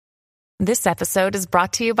This episode is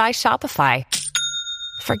brought to you by Shopify.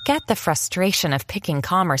 Forget the frustration of picking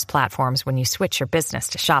commerce platforms when you switch your business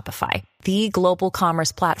to Shopify, the global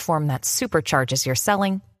commerce platform that supercharges your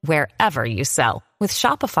selling wherever you sell. With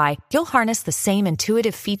Shopify, you'll harness the same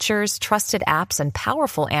intuitive features, trusted apps, and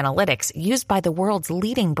powerful analytics used by the world's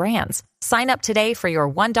leading brands. Sign up today for your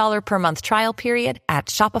 $1 per month trial period at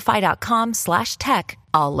shopify.com/tech,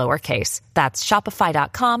 all lowercase. That's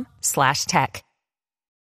shopify.com/tech.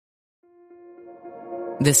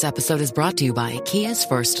 This episode is brought to you by Kia's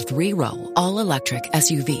first 3-row, all-electric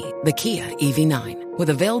SUV, the Kia EV9,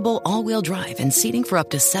 with available all-wheel drive and seating for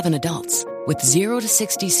up to 7 adults. With 0 to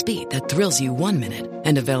 60 speed that thrills you 1 minute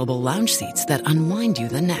and available lounge seats that unwind you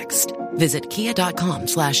the next. Visit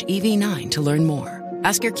kia.com/EV9 to learn more.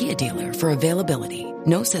 Ask your Kia dealer for availability.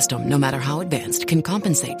 No system, no matter how advanced, can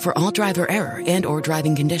compensate for all driver error and or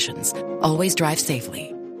driving conditions. Always drive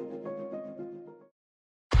safely.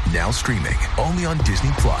 Now streaming only on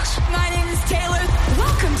Disney Plus. My name is Taylor.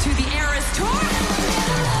 Welcome to the Eras Tour.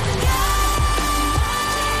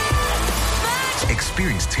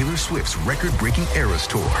 Experience Taylor Swift's record-breaking Eras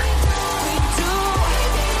Tour.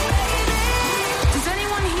 Does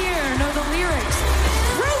anyone here know the lyrics?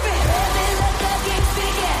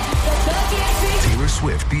 Taylor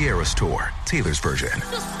Swift The Eras Tour, Taylor's version,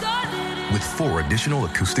 with 4 additional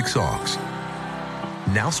acoustic songs.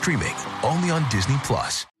 Now streaming only on Disney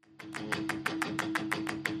Plus.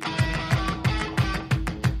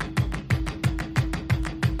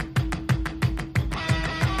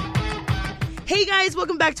 Hey guys,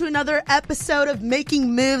 welcome back to another episode of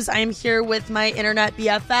Making Moves. I am here with my internet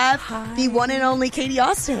BFF, the one and only Katie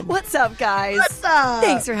Austin. What's up, guys? What's up?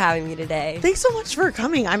 Thanks for having me today. Thanks so much for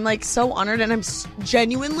coming. I'm like so honored and I'm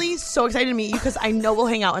genuinely so excited to meet you because I know we'll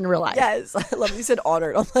hang out in real life. Yes, I love you said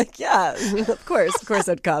honored. I'm like, yeah, of course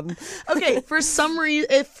I'd come. Okay, if for some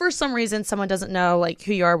reason someone doesn't know like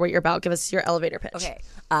who you are, what you're about, give us your elevator pitch. Okay.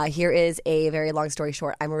 Here is a very long story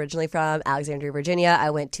short. I'm originally from Alexandria, Virginia.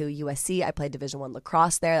 I went to USC. I played Division I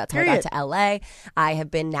lacrosse there. That's how I got to LA. I have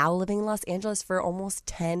been now living in Los Angeles for almost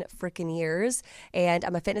 10 freaking years. And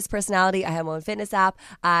I'm a fitness personality. I have my own fitness app.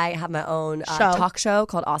 I have my own talk show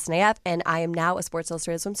called Austin AF. And I am now a Sports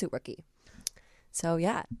Illustrated swimsuit rookie. So,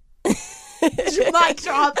 yeah. Mic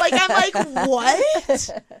drop. Like, I'm like, what?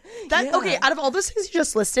 Okay, out of all those things you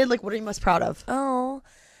just listed, like, what are you most proud of? Oh,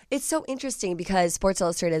 it's so interesting because Sports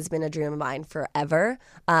Illustrated has been a dream of mine forever.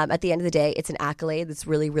 At the end of the day, it's an accolade that's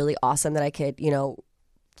really, really awesome that I could,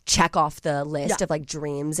 check off the list of like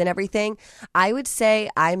dreams and everything. I would say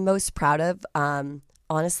I'm most proud of,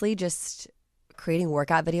 honestly, just creating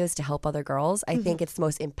workout videos to help other girls. I think it's the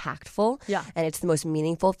most impactful and it's the most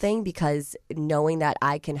meaningful thing because knowing that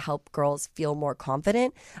I can help girls feel more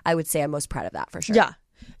confident, I would say I'm most proud of that for sure. Yeah.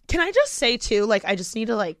 Can I just say too, like, I just need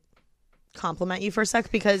to like compliment you for a sec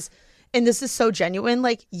because, and this is so genuine,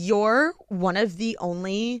 like you're one of the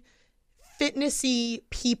only fitnessy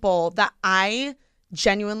people that I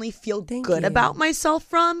genuinely feel good about myself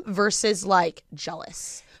from versus like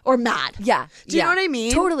jealous or mad. Yeah. Do you know what I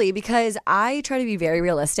mean? Totally, because I try to be very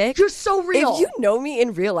realistic. You're so real. If you know me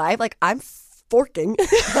in real life, like I'm forking,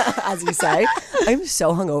 as you say. I'm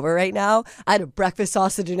so hungover right now. I had a breakfast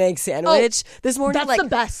sausage and egg sandwich this morning. That's like the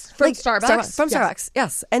best from Starbucks. Starbucks,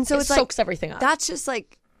 yes. And so it it's like soaks everything up. That's just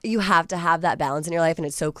like you have to have that balance in your life, and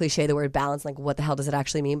it's so cliche the word balance. Like, what the hell does it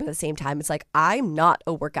actually mean? But at the same time, it's like I'm not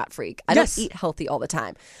a workout freak. I don't eat healthy all the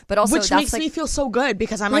time, but also which makes me feel so good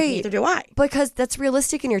because I'm like, neither do I. Because that's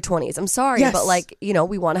realistic in your 20s. I'm sorry, but like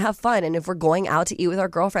we want to have fun, and if we're going out to eat with our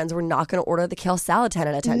girlfriends, we're not going to order the kale salad 10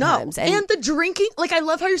 out of 10 times. And the drinking, like I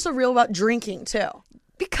love how you're so real about drinking too.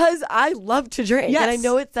 Because I love to drink. Yes. And I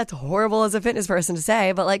know that's horrible as a fitness person to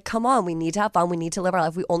say, but like, come on, we need to have fun. We need to live our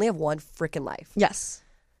life. We only have one freaking life. Yes.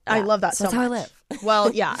 Yeah. I love that so that's much. how I live.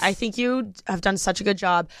 Well, yeah, I think you have done such a good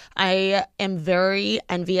job. I am very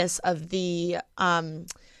envious of the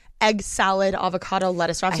egg salad, avocado,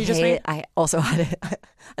 lettuce wraps you just made. I also had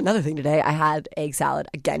another thing today. I had egg salad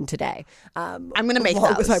again today. I'm going to make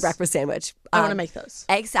those. With with my breakfast sandwich. I want to make those.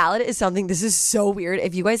 Egg salad is something, this is so weird.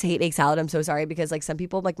 If you guys hate egg salad, I'm so sorry because like some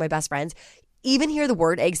people, like my best friends, even hear the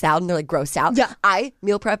word egg salad and they're like grossed out. Yeah. I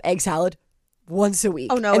meal prep egg salad once a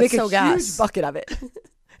week. Oh no, and it's make so a huge bucket of it.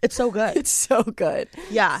 It's so good. It's so good.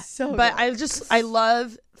 Yeah. So but good. I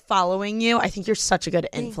love following you. I think you're such a good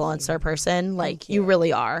influencer person. Like you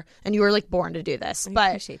really are. And you were like born to do this. I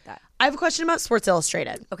appreciate that. I have a question about Sports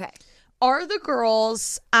Illustrated. Okay. Are the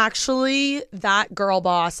girls actually that girl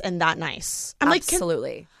boss and that nice? I'm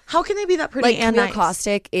Absolutely. How can they be that pretty like and Camille nice?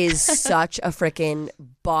 Caustic is such a freaking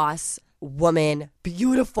boss woman,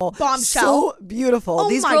 beautiful, Bombshell. so beautiful. Oh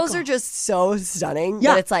These my girls God. are just so stunning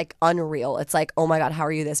Yeah. that it's like unreal. It's like, oh my God, how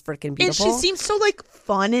are you this freaking And beautiful? she seems so like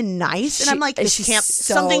fun and nice, and I'm like, this she's can't.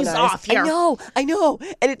 so Something's nice. off here. I know,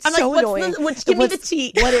 and it's I'm so like, annoying. give me the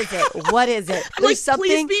tea. What is it? What is it? I'm like, There's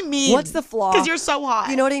something. please be mean. What's the flaw? Because you're so hot.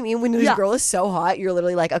 You know what I mean? When this Yeah. girl is so hot, you're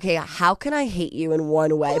literally like, okay, how can I hate you in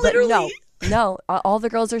one way? Literally. But no, all the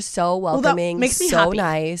girls are so that welcoming, makes me so happy.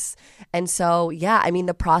 nice. And so, yeah, I mean,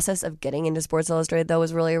 the process of getting into Sports Illustrated, though,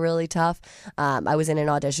 was really, really tough. I was in an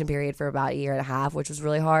audition period for about a year and a half, which was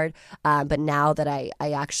really hard. But now that I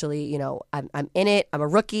actually, you know, I'm in it, I'm a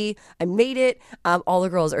rookie, I made it, all the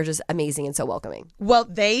girls are just amazing and so welcoming. Well,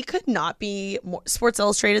 they could not be more. Sports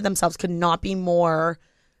Illustrated themselves could not be more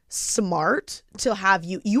smart to have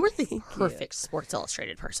you. You were the perfect Sports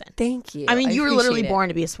Illustrated person. Thank you. I mean, you were literally appreciate it. born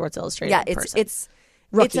to be a Sports Illustrated Yeah, person. it's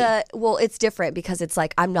Rookie. it's different because it's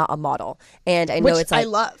like I'm not a model, and I know which it's like I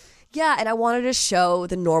love. yeah, and I wanted to show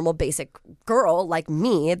the normal basic girl like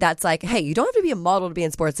me that's like, hey, you don't have to be a model to be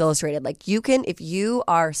in Sports Illustrated. Like you can, if you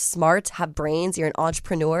are smart, have brains, you're an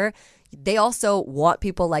entrepreneur. They also want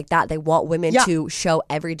people like that. They want women Yeah. to show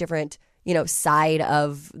every different, you know, side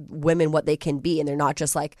of women what they can be, and they're not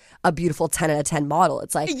just like a beautiful 10 out of 10 model.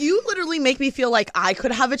 It's like You literally make me feel like I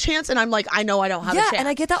could have a chance, and I'm like, I know I don't have a yeah, chance. and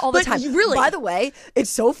I get that all the But time. Really, By the way, it's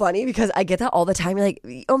so funny because I get that all the time. You're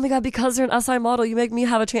like, oh my God, because you're an SI model, you make me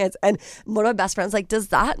have a chance. And one of my best friends like, does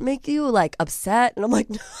that make you like upset? And I'm like,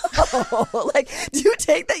 no. Like, do you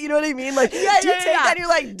take that? You know what I mean? Like, do you take that and you're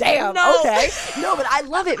like, damn, No. okay. No, but I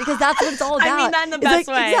love it because that's what it's all I about. mean that in the It's best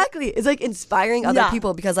like, way. Exactly. It's like inspiring other Yeah.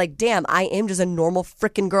 people because like, damn, I am just a normal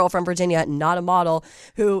freaking girl from Virginia, not a model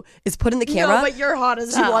who is put in the camera. No, but you're hot as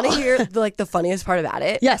Do you hell. want to hear the funniest part about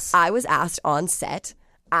it? Yes. I was asked on set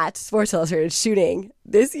at Sports Illustrated shooting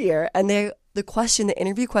this year, and the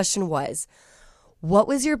interview question was, what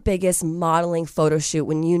was your biggest modeling photo shoot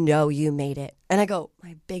when you know you made it? And I go,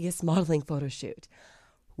 my biggest modeling photo shoot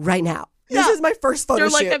right now. This Yeah. is my first photo You're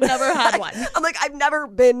shoot. like, I've never had one. I'm like, I've never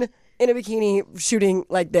been in a bikini shooting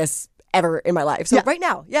like this ever in my life. So Yeah. right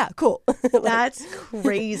now, yeah, cool. That's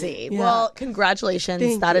crazy. Yeah. Well, congratulations.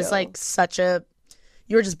 Thank That is you. like such a.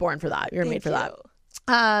 You were just born for that. You're made for that.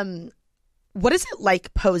 What is it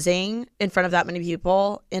like posing in front of that many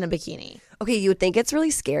people in a bikini? Okay, you would think it's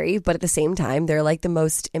really scary, but at the same time, they're like the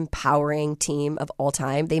most empowering team of all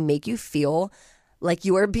time. They make you feel like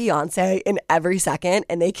you are Beyonce in every second,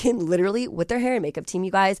 and they can literally, with their hair and makeup team,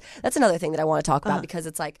 you guys, that's another thing that I want to talk about because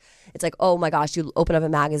it's like, oh my gosh, you open up a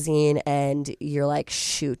magazine and you're like,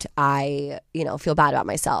 shoot, I, feel bad about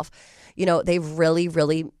myself. They've really,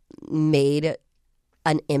 really made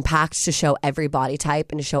an impact to show every body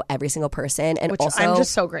type and to show every single person. And Which also, I'm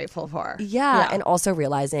just so grateful for. yeah, and also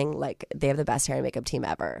realizing like they have the best hair and makeup team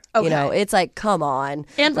ever. Okay. It's like, come on.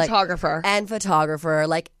 And Like, photographer. And photographer.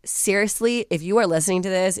 Like, seriously, if you are listening to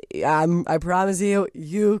this, I promise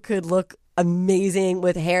you could look amazing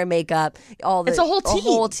with hair and makeup. It's a whole team. A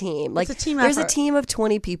whole team. Like, a team there's a effort. team of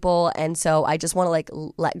 20 people. And so I just want to like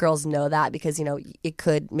let girls know that because, it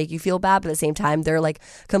could make you feel bad. But at the same time, they're like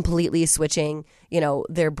completely switching,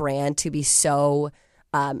 their brand to be so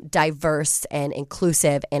diverse and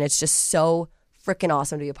inclusive. And it's just so freaking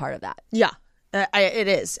awesome to be a part of that. Yeah. It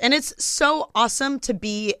is. And it's so awesome to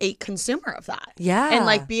be a consumer of that. Yeah. And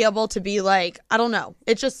like be able to be like, I don't know.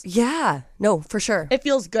 It just, Yeah. No, for sure. it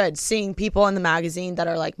feels good seeing people in the magazine that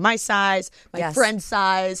are like my size, my Yes. friend's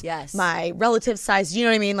size, Yes. my relative size. You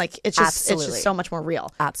know what I mean? Like it's just Absolutely. so much more real.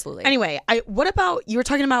 Absolutely. Anyway, what about, you were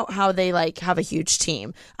talking about how they like have a huge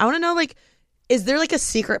team. I want to know like, is there like a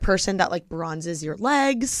secret person that like bronzes your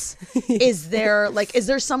legs? Is there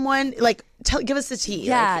someone like give us the tea?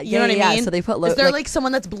 Yeah, like, you know yeah, what yeah. I mean? So they put is there like- like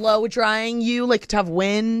someone that's blow drying you like to have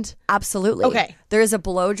wind? Absolutely. Okay. There's a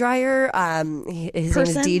blow dryer. His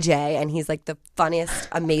Person? name is DJ, and he's like the funniest,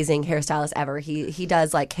 amazing hairstylist ever. He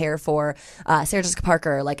does like hair for Sarah Jessica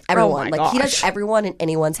Parker, like everyone. my Like he does gosh. everyone and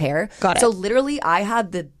anyone's hair. Got it. So literally, I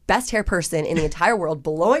had the best hair person in the entire world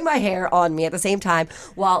blowing my hair on me at the same time,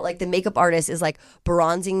 while like the makeup artist is like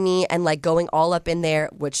bronzing me and like going all up in there,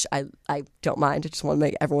 which I don't mind. I just want to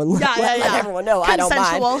make everyone let everyone know I don't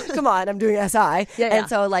Consensual. mind. Come on, I'm doing SI. Yeah. And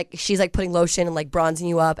so like she's like putting lotion and like bronzing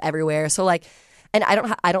you up everywhere. So like, and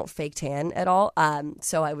I don't fake tan at all.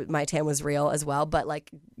 So my tan was real as well. But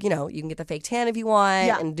like, you can get the fake tan if you want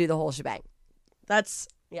and do the whole shebang. That's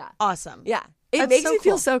Yeah. awesome. Yeah. It That's makes so me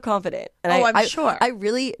feel cool. so confident. And I'm sure. I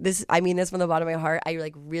really, I mean this from the bottom of my heart. I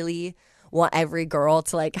like really want every girl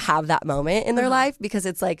to like have that moment in their life because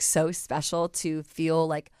it's like so special to feel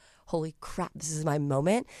like, holy crap, this is my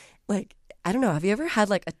moment. Like, I don't know. Have you ever had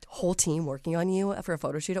like a whole team working on you for a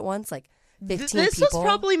photo shoot at once? Like, 15 this people. was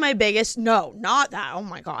probably my biggest. No, not that. Oh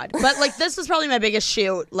my God. But like, this was probably my biggest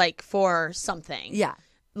shoot, like for something. Yeah.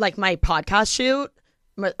 Like my podcast shoot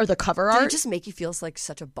or the cover Did art. it just make you feel like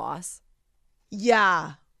such a boss?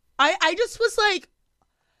 Yeah. I just was like,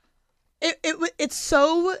 it's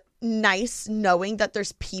so nice knowing that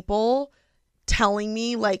there's people telling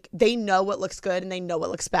me like they know what looks good and they know what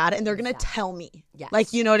looks bad and they're gonna tell me. Yes.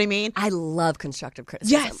 Like, you know what I mean? I love constructive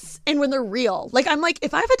criticism. Yes. And when they're real. Like, I'm like,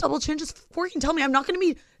 if I have a double chin, just freaking tell me. I'm not gonna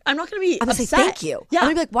be I'm upset. gonna say thank you. Yeah. I'm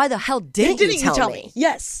gonna be like, why the hell didn't you tell me?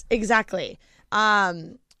 Yes, exactly.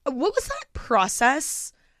 What was that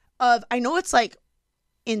process of, I know it's like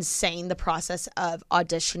insane, the process of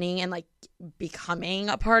auditioning and like becoming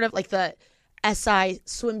a part of like the SI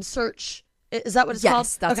swim search. Is that what it's called?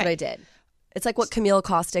 Yes, that's what I did. It's like what Camille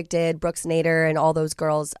Kostick did, Brooks Nader, and all those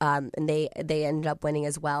girls, and they ended up winning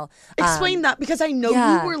as well. Explain that, because I know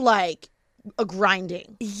you were like a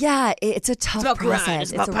grinding. Yeah, it's a tough about process. grind,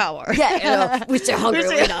 it's about power. Yeah, we're so hungry,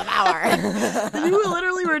 we don't have power. You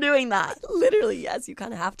literally were doing that. Literally, yes, you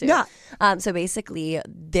kind of have to. Yeah. So basically,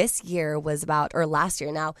 this year was about, or last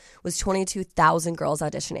year now, was 22,000 girls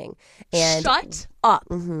auditioning. And Shut up.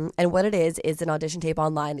 And what it is an audition tape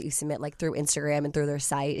online that you submit like through Instagram and through their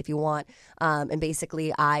site if you want. And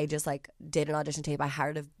basically, I just like did an audition tape. I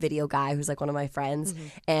hired a video guy who's like one of my friends,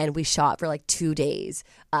 and we shot for like 2 days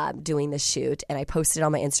doing this shoot. And I posted it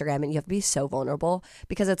on my Instagram, and you have to be so vulnerable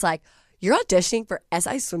because it's like you're auditioning for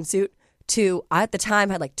SI Swimsuit to, I at the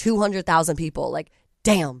time had like 200,000 people. Like,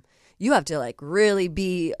 damn. You have to like really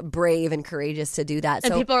be brave and courageous to do that.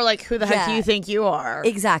 And so people are like, who the heck do you think you are?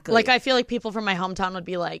 Exactly. Like, I feel like people from my hometown would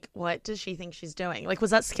be like, what does she think she's doing? Like, was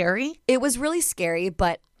that scary? It was really scary,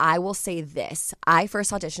 but I will say this. I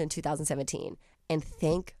first auditioned in 2017, and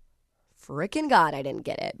thank freaking God I didn't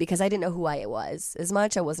get it because I didn't know who I was as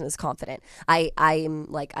much. I wasn't as confident. I'm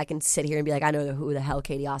like, I can sit here and be like, I know who the hell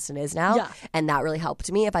Katie Austin is now. Yeah. And that really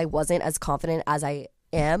helped me. If I wasn't as confident as I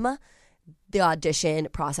am, the audition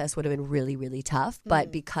process would have been really, really tough.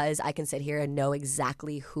 But because I can sit here and know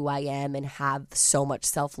exactly who I am and have so much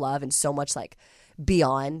self-love and so much like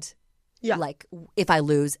beyond, like if I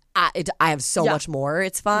lose, I have so much more.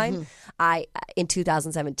 It's fine. In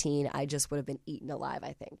 2017, I just would have been eaten alive,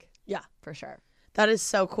 I think. Yeah. For sure. That is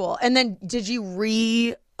so cool. And then did you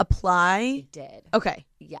reapply? Did. Okay.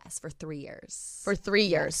 Yes, for 3 years. For 3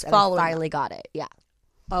 years. Yes, and Following I finally got it. Yeah.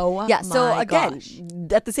 Oh yeah. So my again,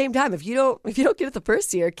 gosh. at the same time, if you don't get it the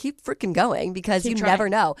first year, keep freaking going because Keep you trying. never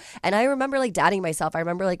know. And I remember like doubting myself. I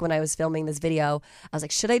remember like when I was filming this video, I was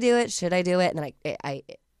like, should I do it? Should I do it? And then I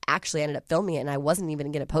actually ended up filming it, and I wasn't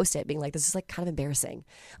even going to post it, being like, this is like kind of embarrassing.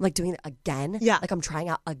 I'm like doing it again. Yeah. Like I'm trying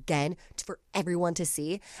out again for everyone to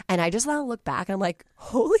see. And I just now look back and I'm like,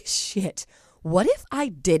 holy shit, what if I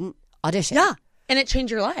didn't audition? Yeah. And it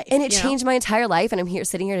changed your life. And it you know? changed my entire life. And I'm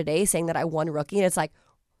sitting here today saying that I won Rookie, and it's like,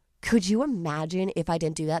 could you imagine if I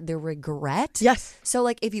didn't do that? The regret? Yes. So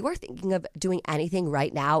like if you are thinking of doing anything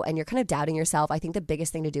right now and you're kind of doubting yourself, I think the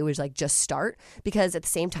biggest thing to do is like just start, because at the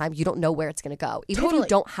same time, you don't know where it's going to go. Even if you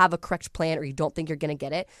don't have a correct plan or you don't think you're going to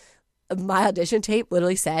get it, my audition tape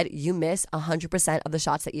literally said you miss 100% of the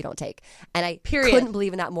shots that you don't take. And I couldn't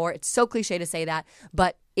believe in that more. It's so cliche to say that,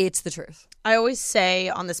 but it's the truth. I always say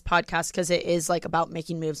on this podcast, because it is like about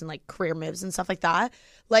making moves and like career moves and stuff like that,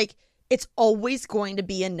 like it's always going to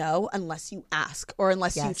be a no unless you ask or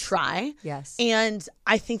unless you try. Yes. And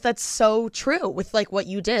I think that's so true with like what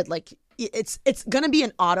you did. Like it's going to be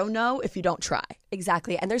an auto no if you don't try.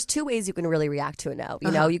 Exactly. And there's 2 ways you can really react to a no.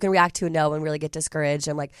 You know, you can react to a no and really get discouraged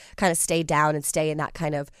and like kind of stay down and stay in that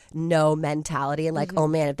kind of no mentality and like, oh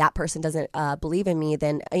man, if that person doesn't believe in me,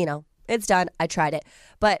 then, you know, it's done. I tried it.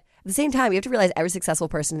 But at the same time, you have to realize every successful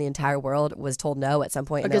person in the entire world was told no at some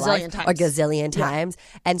point in their life. A gazillion times.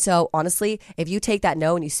 And so honestly, if you take that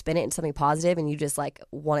no and you spin it into something positive and you just like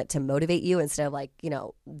want it to motivate you instead of like, you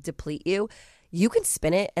know, deplete you, you can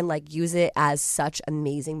spin it and like use it as such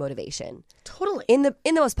amazing motivation. Totally. In the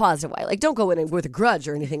most positive way. Like don't go in with a grudge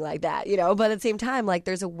or anything like that, you know, but at the same time, like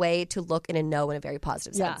there's a way to look in a no in a very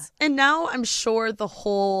positive sense. And now I'm sure the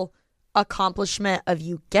whole accomplishment of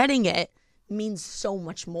you getting it means so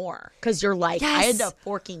much more, because you're like, I had to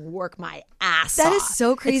fucking work my ass off. That is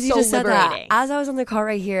so crazy. It's so you just said that. liberating. As I was on the car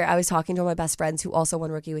right here, I was talking to one of my best friends who also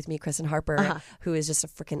won Rookie with me, Kristen Harper, who is just a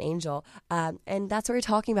freaking angel. And that's what we were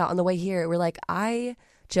talking about on the way here. We're like, I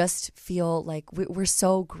just feel like we're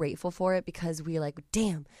so grateful for it because we're like,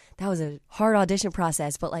 damn, that was a hard audition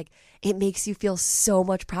process, but like it makes you feel so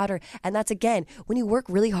much prouder. And that's, again, when you work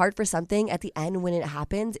really hard for something, at the end when it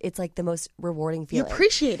happens, it's like the most rewarding feeling. You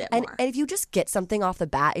appreciate it more. And if you just get something off the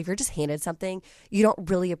bat, if you're just handed something, you don't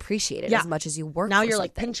really appreciate it as much as you work now for you're something.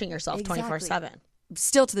 like pinching yourself 24/7.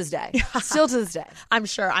 Still to this day. Still to this day. I'm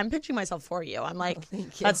sure. I'm pinching myself for you. I'm like,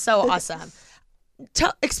 that's so awesome.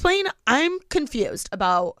 Explain. I'm confused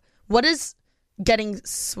about what does getting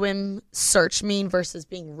swim search mean versus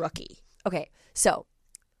being rookie? Okay, so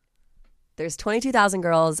there's 22,000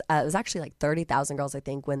 girls. It was actually like 30,000 girls, I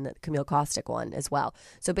think, when the Camille Kostick won as well.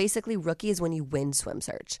 So basically, rookie is when you win swim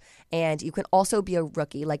search. And you can also be a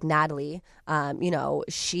rookie, like Natalie.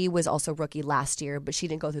 She was also rookie last year, but she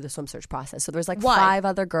didn't go through the swim search process. So there's like 5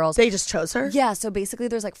 other girls. They just chose her? Yeah, so basically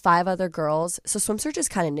there's like 5 other girls. So swim search is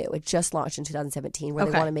kind of new. It just launched in 2017 where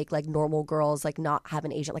they want to make like normal girls like not have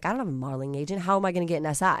an agent. Like, I don't have a modeling agent. How am I going to get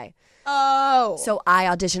an SI? Oh. So I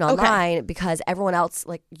audition online because everyone else,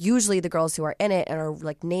 like usually the girls who are in it and are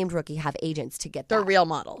like named rookie have agents to get that. They're real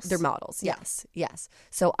models. They're models, yes.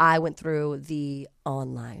 So I went through the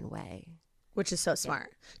online way. Which is so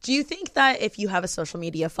smart. Do you think that if you have a social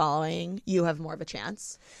media following, you have more of a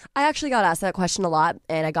chance? I actually got asked that question a lot,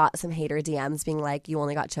 and I got some hater DMs being like, you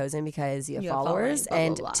only got chosen because you have followers.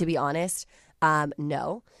 Following, blah, blah, blah. To be honest,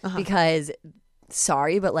 no. Because,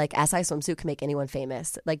 sorry, but like SI Swimsuit can make anyone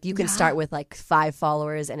famous. Like you can start with like 5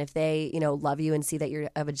 followers, and if they, love you and see that you're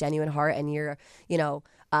of a genuine heart and you're,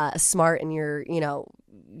 smart and you're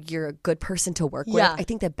a good person to work with. I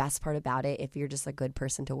think the best part about it, if you're just a good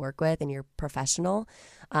person to work with and you're professional,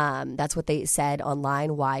 that's what they said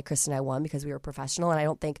online why Kristen and I won, because we were professional.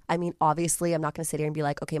 And obviously I'm not going to sit here and be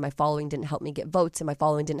like, okay, my following didn't help me get votes and my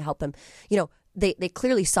following didn't help them. They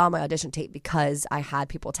clearly saw my audition tape because I had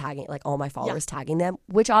people tagging, like all my followers tagging them,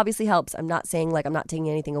 which obviously helps. I'm not saying like I'm not taking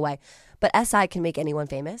anything away, but SI can make anyone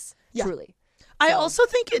famous, truly. I also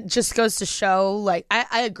think it just goes to show, like,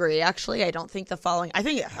 I agree, actually. I don't think the following, I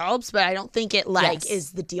think it helps, but I don't think it, like,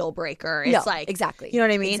 is the deal breaker. It's like, exactly. You know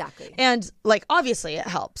what I mean? Exactly. And, like, obviously it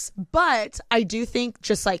helps. But I do think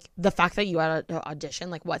just, like, the fact that you had an audition,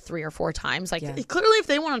 like, 3 or 4 times, like, clearly if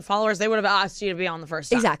they wanted followers, they would have asked you to be on the first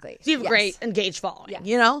time. Exactly. So you have a great engaged following,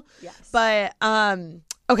 you know? Yes. But,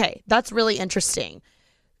 okay, that's really interesting.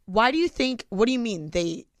 What do you mean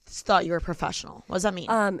they thought you were professional? What does that mean?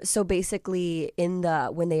 So basically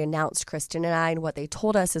when they announced Kristen and I, and what they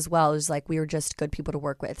told us as well is like we were just good people to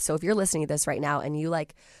work with. So if you're listening to this right now and you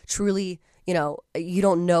like truly, you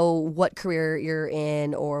don't know what career you're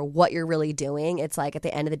in or what you're really doing, it's like at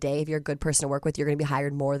the end of the day, if you're a good person to work with, you're going to be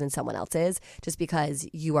hired more than someone else is, just because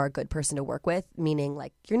you are a good person to work with, meaning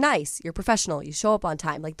like you're nice, you're professional, you show up on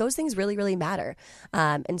time. Like those things really, really matter.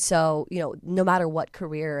 And so, no matter what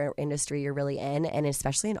career or industry you're really in, and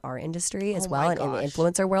especially in our industry as well, and in the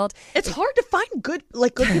influencer world, it's hard to find good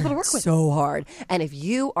people to work with. So hard. And if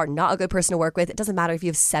you are not a good person to work with, it doesn't matter if you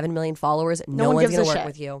have 7 million followers, no one's going to work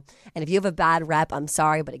with you. And if you have a bad rep, I'm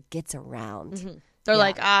sorry, but it gets around. Mm-hmm. They're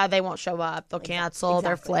like, they won't show up. They'll cancel.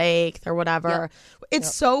 They're flake. They're whatever. Yep.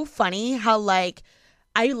 It's so funny how like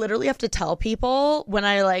I literally have to tell people when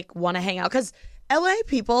I like want to hang out, because LA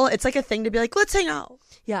people, it's like a thing to be like, let's hang out.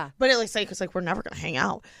 Yeah. But it's like we're never going to hang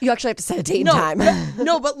out. You actually have to set a date and time.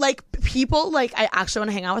 But like people like I actually want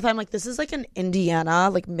to hang out with. I'm like, this is like an Indiana,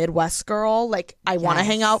 like Midwest girl. Like I want to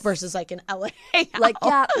hang out versus like an LA hangout. Like,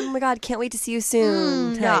 oh my God, can't wait to see you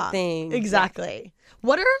soon type thing. Exactly.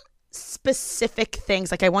 What are specific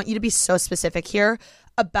things, like I want you to be so specific here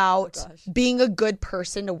about being a good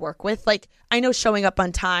person to work with? Like I know showing up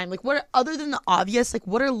on time, like what are, other than the obvious, like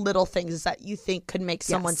what are little things that you think could make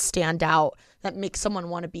someone stand out, that makes someone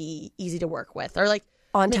want to be easy to work with, or like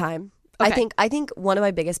on time? Okay. I think one of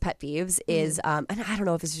my biggest pet peeves is, and I don't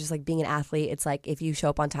know if it's just like being an athlete, it's like if you show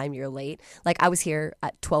up on time, you're late. Like I was here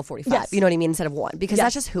at 12:45, you know what I mean, instead of 1, because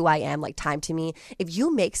that's just who I am. Like time to me, if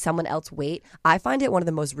you make someone else wait, I find it one of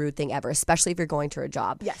the most rude thing ever, especially if you're going to a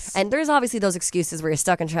job. Yes. And there's obviously those excuses where you're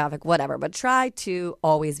stuck in traffic, whatever, but try to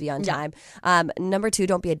always be on time. Number 2,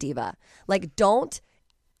 don't be a diva. Like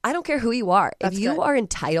I don't care who you are. If you are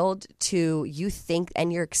entitled to, you think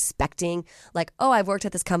and you're expecting like, oh, I've worked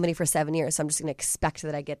at this company for 7 years, so I'm just going to expect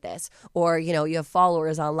that I get this. Or, you have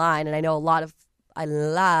followers online, and I know a lot of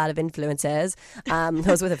influencers, I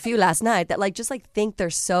was with a few last night, that like just like think they're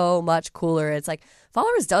so much cooler. It's like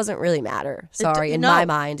followers doesn't really matter. Sorry, in my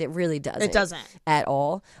mind, it really doesn't. It doesn't at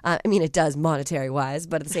all. I mean, it does monetary wise,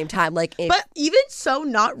 but at the same time, like, but even so,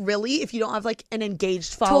 not really. If you don't have like an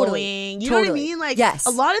engaged following, you know what I mean? Like, yes,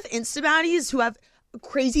 a lot of Insta baddies who have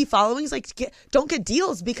crazy followings like don't get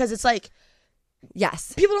deals because it's like,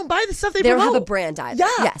 Yes. People don't buy the stuff they don't promote. have a brand either.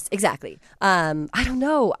 Yeah. Yes, exactly. I don't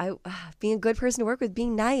know. Being a good person to work with,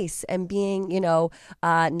 being nice and being,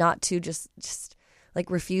 not to just like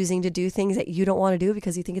refusing to do things that you don't want to do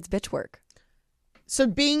because you think it's bitch work. So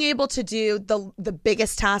being able to do the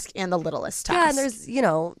biggest task and the littlest task. Yeah,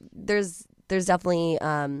 and there's definitely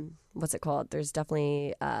what's it called? There's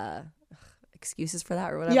definitely excuses for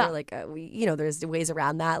that or whatever. Yeah. Like there's ways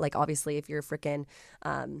around that. Like obviously, if you're freaking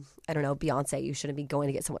I don't know, Beyonce, you shouldn't be going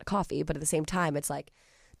to get someone a coffee. But at the same time, it's like,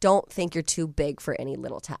 don't think you're too big for any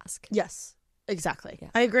little task. Yes, exactly.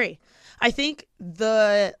 Yeah. I agree. I think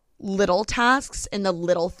the little tasks and the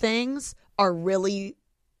little things are really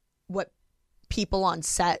what people on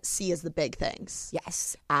set see as the big things.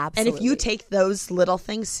 Yes, absolutely. And if you take those little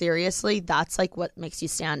things seriously, that's like what makes you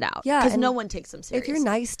stand out. Yeah, because and no one takes them seriously. if you're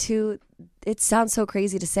nice to, it sounds so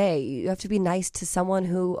crazy to say, you have to be nice to someone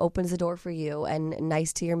who opens the door for you, and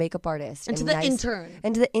nice to your makeup artist, and to the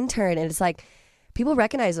intern, and it's like, people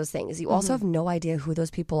recognize those things. You also have no idea who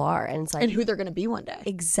those people are, and it's like, and who they're going to be one day.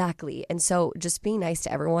 Exactly. And so just being nice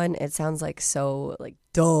to everyone, it sounds like so like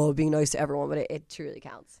duh, being nice to everyone, but it truly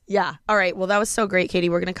counts. Yeah. All right. Well, that was so great, Katie.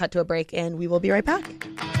 We're going to cut to a break and we will be right back.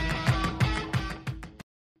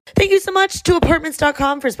 Thank you so much to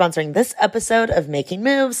Apartments.com for sponsoring this episode of Making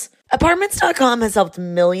Moves. Apartments.com has helped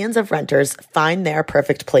millions of renters find their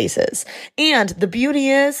perfect places. And the beauty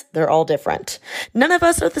is, they're all different. None of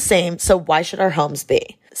us are the same, so why should our homes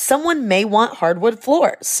be? Someone may want hardwood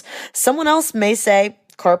floors. Someone else may say,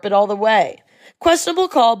 carpet all the way. Questionable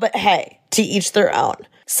call, but hey, to each their own.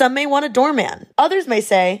 Some may want a doorman. Others may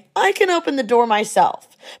say, I can open the door myself.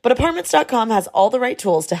 But Apartments.com has all the right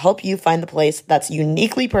tools to help you find the place that's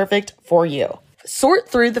uniquely perfect for you. Sort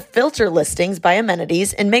through the filter listings by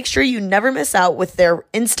amenities and make sure you never miss out with their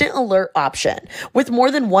instant alert option. With more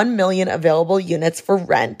than 1 million available units for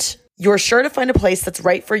rent, you're sure to find a place that's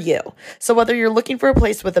right for you. So whether you're looking for a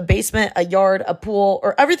place with a basement, a yard, a pool,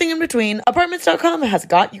 or everything in between, Apartments.com has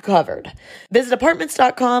got you covered. Visit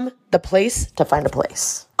Apartments.com, the place to find a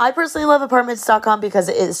place. I personally love Apartments.com because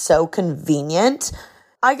it is so convenient.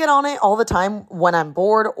 I get on it all the time when I'm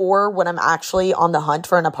bored or when I'm actually on the hunt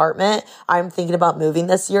for an apartment. I'm thinking about moving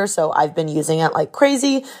this year, so I've been using it like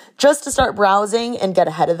crazy just to start browsing and get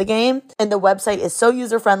ahead of the game. And the website is so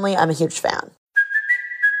user-friendly. I'm a huge fan.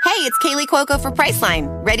 Hey, it's Kaylee Cuoco for Priceline.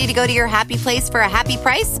 Ready to go to your happy place for a happy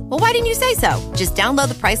price? Well, why didn't you say so? Just download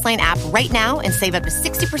the Priceline app right now and save up to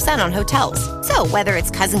 60% on hotels. So whether it's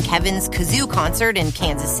Cousin Kevin's Kazoo Concert in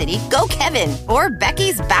Kansas City, go Kevin, or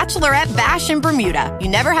Becky's Bachelorette Bash in Bermuda, you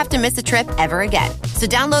never have to miss a trip ever again. So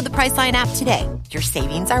download the Priceline app today. Your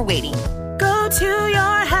savings are waiting. Go to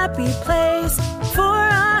your happy place for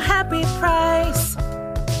a happy price.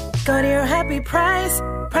 Go to your happy price,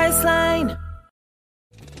 Priceline.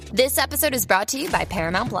 This episode is brought to you by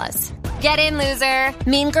Paramount Plus. Get in, loser!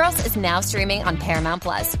 Mean Girls is now streaming on Paramount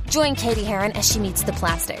Plus. Join Katie Heron as she meets the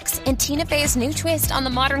plastics in Tina Fey's new twist on the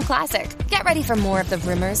modern classic. Get ready for more of the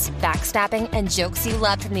rumors, backstabbing, and jokes you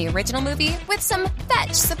loved from the original movie with some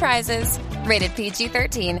fetch surprises. Rated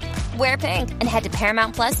PG-13. Wear pink and head to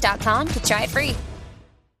ParamountPlus.com to try it free.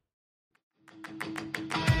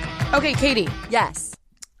 Okay, Katie. Yes.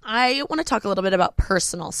 I want to talk a little bit about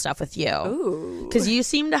personal stuff with you. Ooh. Because you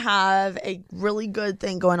seem to have a really good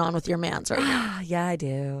thing going on with your mans right now. Yeah, I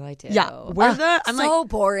do. Yeah. I'm so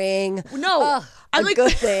boring. No. I'm like,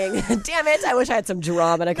 good thing. Damn it. I wish I had some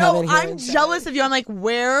drama to come in here. I'm jealous of you. I'm like,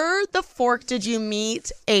 where the fork did you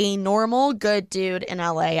meet a normal good dude in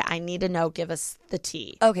LA? I need to know. Give us the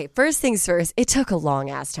tea. Okay, first things first, it took a long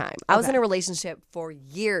ass time. I was in a relationship for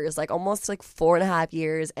years, like almost like 4.5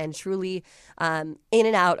 years, and truly in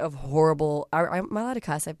and out of horrible. Am I allowed to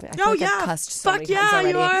cuss? I feel like I've cussed so many times already.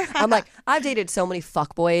 You are. I'm like, I've dated so many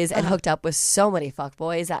fuckboys and hooked up with so many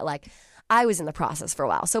fuckboys that like I was in the process for a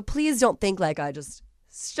while. So please don't think like I just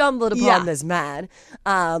stumbled upon this man.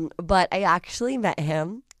 But I actually met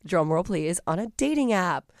him, drumroll please, on a dating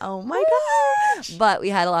app. Oh my gosh. But we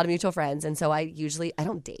had a lot of mutual friends, and so I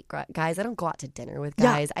don't date guys. I don't go out to dinner with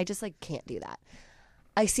guys. I just like can't do that.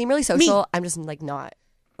 I seem really social. I'm just like not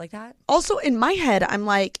like that. Also in my head, I'm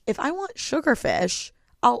like, if I want sugarfish,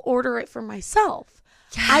 I'll order it for myself.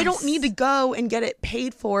 Yes. I don't need to go and get it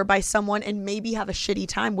paid for by someone and maybe have a shitty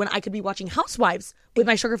time when I could be watching Housewives with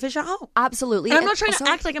my sugarfish at home. Absolutely. And I'm not trying to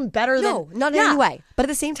act like I'm better than... No, not in any way. But at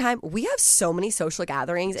the same time, we have so many social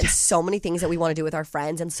gatherings and so many things that we want to do with our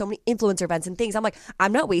friends and so many influencer events and things. I'm like,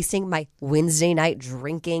 I'm not wasting my Wednesday night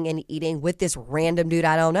drinking and eating with this random dude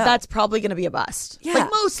I don't know. That's probably going to be a bust. Yeah. Like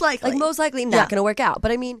most likely. Not going to work out.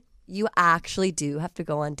 But I mean... You actually do have to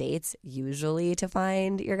go on dates usually to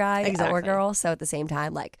find your guy or girl. So at the same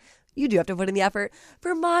time, like you do have to put in the effort.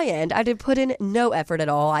 For my end, I did put in no effort at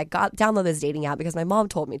all. I downloaded this dating app because my mom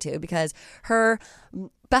told me to, because her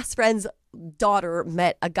best friend's daughter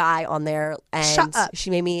met a guy on there, and she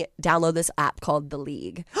made me download this app called The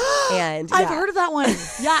League. And I've heard of that one.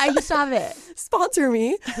 Yeah, I used to have it. Sponsor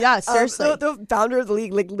me. Yeah, seriously. The founder of The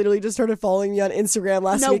League literally just started following me on Instagram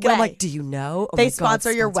last week. And I'm like, do you know? Oh they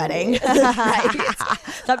sponsor your wedding.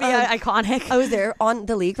 That'd be iconic. I was there on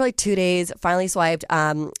The League for like 2 days, finally swiped.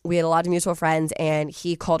 We had a lot of mutual friends, and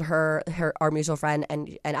he called our mutual friend,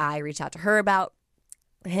 and I reached out to her about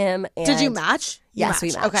him. And did you match? Yes,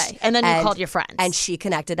 we matched. Okay, and then you called your friends, and she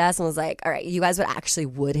connected us and was like, all right, you guys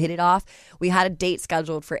would hit it off. We had a date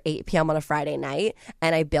scheduled for 8 p.m. on a Friday night,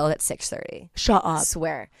 and I bailed at 6:30. Shut up. I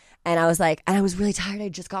swear. And I was like, and I was really tired. I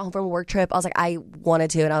just got home from a work trip. I was like, I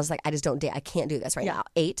wanted to, and I was like, I just don't date. I can't do this right now.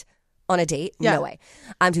 8 on a date? Yeah. No way.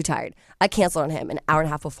 I'm too tired. I canceled on him an hour and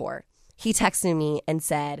a half before. He texted me and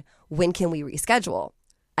said, when can we reschedule?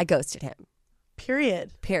 I ghosted him.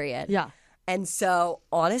 Period. Yeah. And so,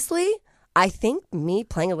 honestly, I think me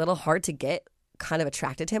playing a little hard to get kind of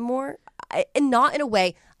attracted him more. And not in a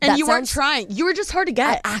way. And you weren't trying. You were just hard to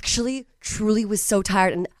get. I actually, truly was so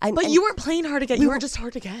tired. But you weren't playing hard to get. You were just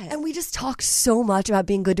hard to get. And we just talked so much about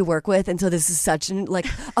being good to work with. And so this is such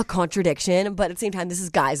a contradiction. But at the same time, this is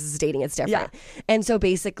guys. This is dating. It's different. Yeah. And so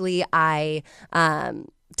basically, I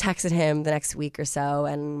texted him the next week or so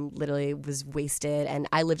and literally was wasted. And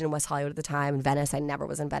I lived in West Hollywood at the time, in Venice. I never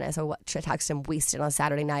was in Venice. So I texted him wasted on a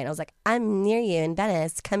Saturday night. And I was like, I'm near you in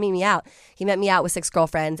Venice. Come meet me out. He met me out with 6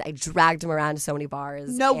 girlfriends. I dragged him around to so many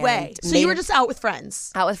bars. No way. So you were just out with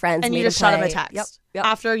friends? Out with friends. And you just shot him a text? Yep.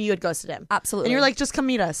 After you had ghosted him? Absolutely. And you're like, just come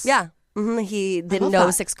meet us? Yeah. Mm-hmm. He didn't know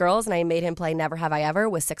 6 girls, and I made him play Never Have I Ever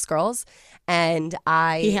with 6 girls. And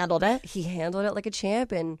He handled it? He handled it like a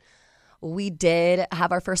champ, and we did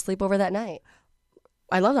have our first sleepover that night.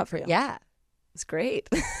 I love that for you. Yeah. It's great.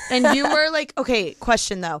 And you were like, okay,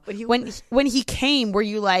 question though. When he came, were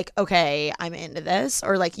you like, okay, I'm into this?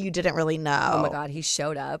 Or like you didn't really know? Oh my God. He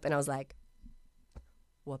showed up and I was like,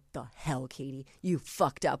 what the hell, Katie? You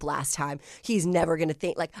fucked up last time. He's never going to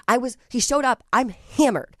think. He showed up. I'm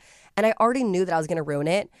hammered. And I already knew that I was going to ruin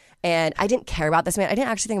it. And I didn't care about this man. I didn't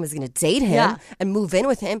actually think I was going to date him and move in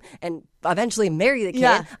with him and eventually marry the kid.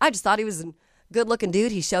 Yeah. I just thought he was a good-looking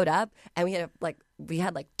dude. He showed up, and we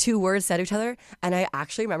had 2 words said to each other. And I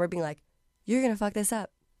actually remember being like, you're going to fuck this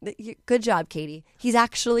up. Good job, Katie. He's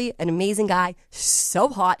actually an amazing guy. So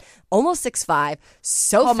hot. Almost 6'5".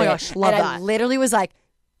 So fit. Oh, my gosh. Love that. I literally was like,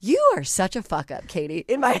 you are such a fuck up, Katie,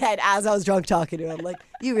 in my head as I was drunk talking to him. Like,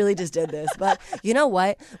 you really just did this. But you know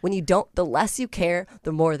what? When you don't, the less you care,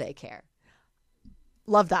 the more they care.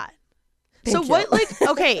 Love that. Thank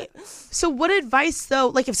you. So what advice though,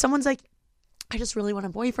 like if someone's like, I just really want a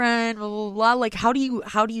boyfriend, blah, blah, blah, like how do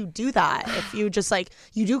you do that if you just like,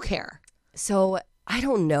 you do care? So I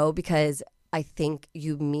don't know, because I think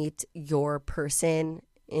you meet your person,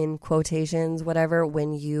 in quotations, whatever,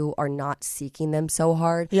 when you are not seeking them so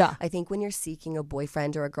hard. Yeah. I think when you're seeking a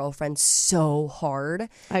boyfriend or a girlfriend so hard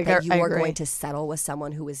that you are going to settle with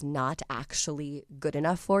someone who is not actually good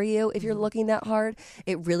enough for you, if you're looking that hard,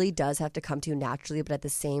 it really does have to come to you naturally. But at the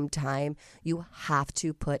same time, you have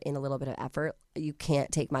to put in a little bit of effort. You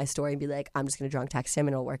can't take my story and be like, I'm just going to drunk text him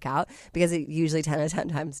and it'll work out, because it usually 10 out of 10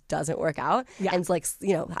 times doesn't work out. Yeah. And it's like,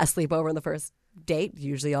 a sleepover on the first date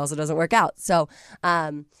usually also doesn't work out. So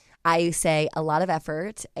I say a lot of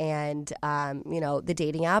effort, and the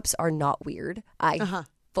dating apps are not weird. I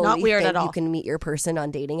fully not weird think at all. You can meet your person on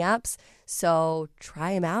dating apps, so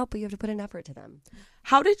try them out, but you have to put an effort to them.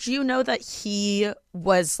 How did you know that he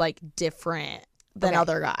was like different than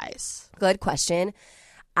other guys? Good question.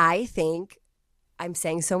 I think I'm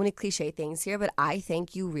saying so many cliche things here, but I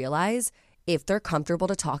think you realize if they're comfortable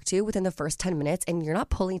to talk to within the first 10 minutes and you're not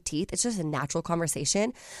pulling teeth, it's just a natural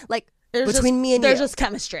conversation. Like between me and you. There's just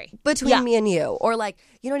chemistry. Between me and you. Or like,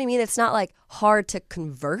 you know what I mean? It's not like hard to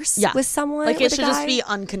converse with someone. Like it should just be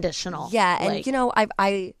unconditional. Yeah. And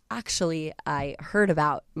I heard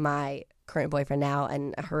about my current boyfriend now,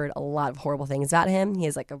 and I heard a lot of horrible things about him. He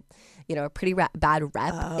has like a pretty bad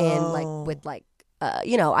rep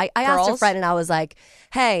I asked a friend and I was like,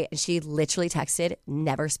 hey, and she literally texted,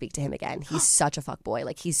 never speak to him again. He's such a fuckboy.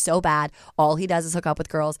 Like, he's so bad. All he does is hook up with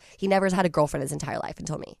girls. He never has had a girlfriend his entire life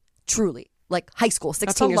until me. Truly. Like high school, 16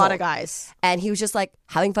 years old. That's a lot of guys. And he was just like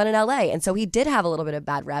having fun in LA. And so he did have a little bit of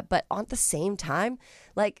bad rep, but at the same time,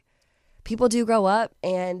 like, people do grow up,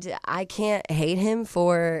 and I can't hate him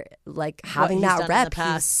for like having that rep.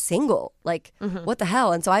 He's single. Like, what the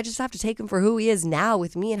hell? And so I just have to take him for who he is now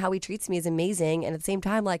with me, and how he treats me is amazing. And at the same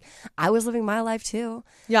time, like, I was living my life too.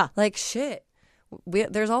 Yeah. Like, shit.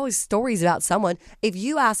 there's always stories about someone. If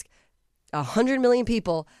you ask 100 million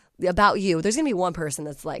people about you, there's gonna be one person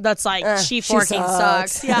that's like she fucking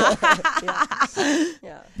sucks. Yeah.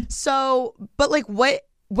 Yeah. So, but like,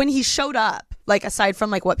 when he showed up, like aside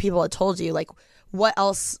from like what people had told you, like what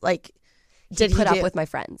else like did he put do? up with my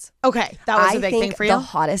friends. Okay, that was a big thing for you. The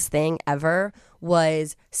hottest thing ever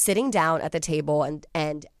was sitting down at the table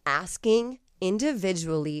and asking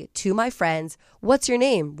individually to my friends, what's your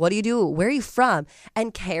name? What do you do? Where are you from?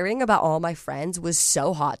 And caring about all my friends was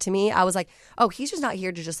so hot to me. I was like, oh, he's just not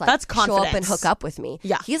here to just like That's show up and confidence. hook up with me.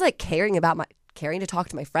 Yeah. He's like caring to talk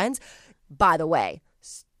to my friends. By the way,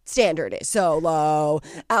 standard is so low.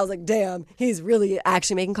 I was like, damn, he's really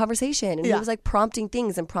actually making conversation. And he was like prompting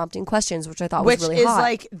things and prompting questions, which I thought was really hot. Which is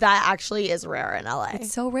like, that actually is rare in LA.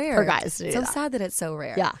 It's so rare. For guys to do so that. sad that it's so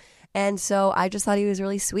rare. Yeah. And so I just thought he was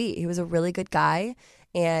really sweet. He was a really good guy.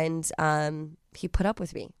 And he put up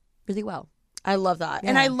with me really well. I love that. Yeah.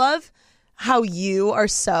 And I love how you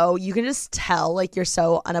can just tell like you're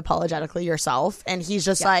so unapologetically yourself. And he's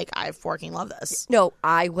just like, I fucking love this. No,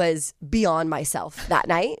 I was beyond myself that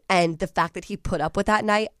night. And the fact that he put up with that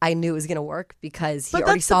night, I knew it was going to work because he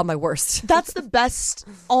already saw my worst. That's the best.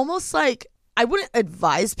 Almost like, I wouldn't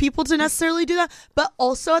advise people to necessarily do that. But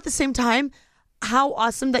also at the same time, how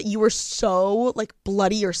awesome that you were so like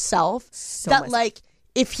bloody yourself that myself. like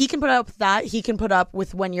if he can put up with that, he can put up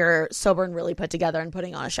with when you're sober and really put together and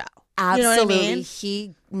putting on a show. Absolutely. You know what I mean?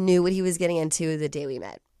 He knew what he was getting into the day we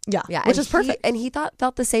met. Yeah, Yeah, which and is perfect. And he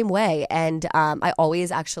felt the same way. And I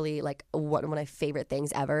always actually like one of my favorite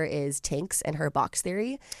things ever is Tinks and her box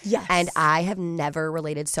theory. Yes. And I have never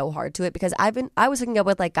related so hard to it because I was hooking up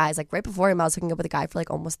with like guys like right before him. I was hooking up with a guy for like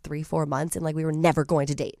almost 3-4 months, and like we were never going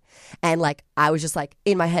to date. And like I was just like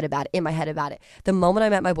in my head about it. The moment I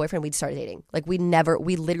met my boyfriend, we'd started dating. Like we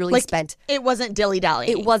literally like spent. it wasn't dilly-dallying.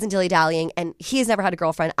 It wasn't dilly-dallying, and he has never had a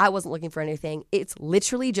girlfriend. I wasn't looking for anything. It's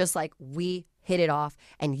literally just like we hit it off,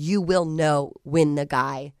 and you will know when the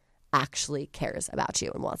guy actually cares about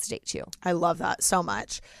you and wants to date you. I love that so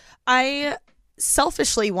much. I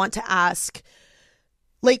selfishly want to ask,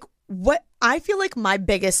 like, what I feel like my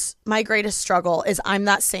greatest struggle is I'm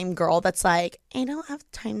that same girl that's like, I don't have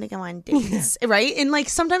time to go on dates, right? And like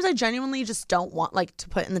sometimes I genuinely just don't want like to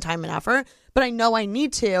put in the time and effort, but I know I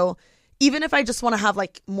need to, even if I just want to have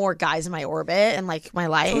like more guys in my orbit and like my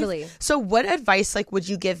life. Totally. So what advice like would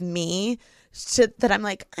you give me that I'm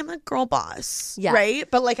like, I'm a girl boss, right?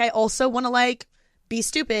 But like I also want to like be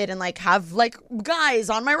stupid and like have like guys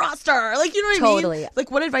on my roster, like, you know what I mean? Totally.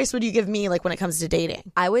 Like what advice would you give me like when it comes to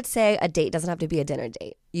dating? I would say a date doesn't have to be a dinner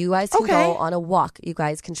date. You guys can go on a walk. You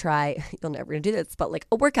guys can try, you'll never do this, but like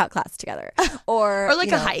a workout class together. Or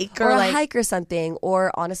like a hike. Or a like, hike or something.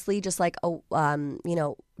 Or honestly, just like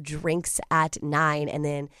drinks at 9 and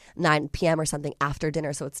then 9 p.m. or something after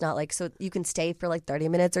dinner. So it's not like, so you can stay for like 30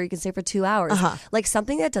 minutes or you can stay for 2 hours. Like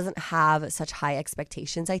something that doesn't have such high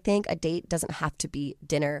expectations. I think a date doesn't have to be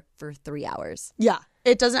dinner for 3 hours. Yeah.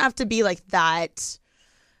 It doesn't have to be like that.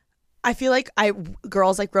 I feel like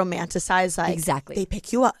girls like romanticize like Exactly. they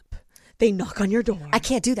pick you up. They knock on your door. I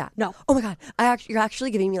can't do that. No. Oh my God. You're actually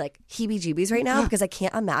giving me like heebie-jeebies right now because I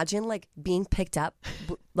can't imagine like being picked up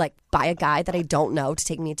like by a guy that I don't know to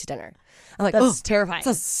take me to dinner. I'm like, That's terrifying.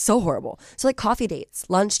 That's so horrible. So like coffee dates,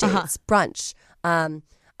 lunch dates, brunch. I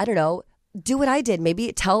don't know. Do what I did.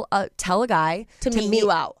 Maybe tell a guy to meet you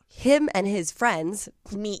out. Him and his friends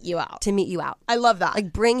To meet you out. I love that.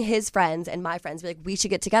 Like bring his friends and my friends. Be like, we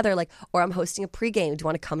should get together. Like, or I'm hosting a pregame. Do you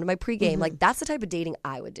want to come to my pregame? Like that's the type of dating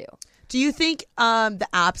I would do. Do you think the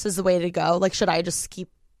apps is the way to go? Like, should I just keep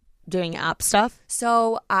doing app stuff?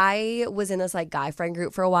 So I was in this like guy friend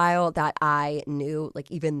group for a while that I knew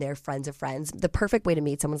like even their friends of friends. The perfect way to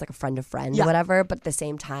meet someone's like a friend of friend or whatever. But at the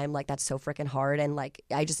same time, like that's so freaking hard. And like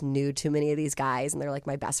I just knew too many of these guys and they're like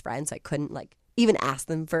my best friends. So I couldn't like even ask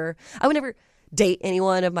them I would never date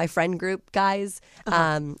anyone of my friend group guys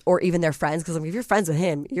or even their friends because if you're friends with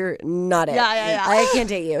him, you're not it. Yeah. I can't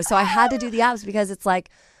date you. So I had to do the apps because it's like,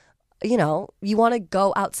 you know, you want to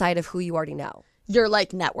go outside of who you already know. Your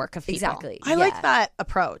like network of people. Exactly. I like that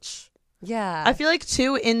approach. Yeah. I feel like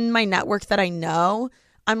too in my network that I know,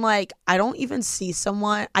 I'm like, I don't even see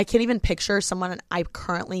someone, I can't even picture someone I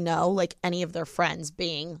currently know, like any of their friends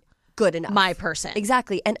being good enough. my person.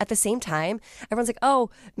 Exactly. And at the same time, everyone's like, oh,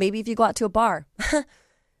 maybe if you go out to a bar.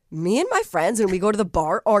 Me and my friends, when we go to the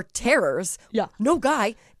bar, are terrors. Yeah. No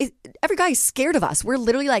guy. Every guy is scared of us. We're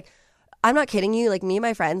literally like, I'm not kidding you. Like me and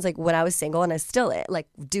my friends, like when I was single and I still like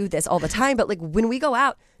do this all the time. But like when we go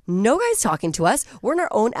out, no guy's talking to us. We're in our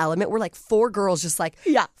own element. We're like 4 girls just like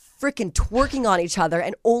freaking twerking on each other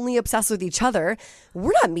and only obsessed with each other.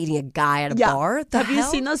 We're not meeting a guy at a bar. Have you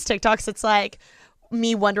seen those TikToks? It's like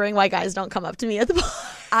me wondering why guys don't come up to me at the bar.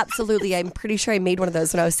 Absolutely. I'm pretty sure I made one of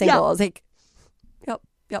those when I was single. I was like,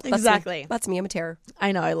 yep, exactly. That's me. I'm a terror.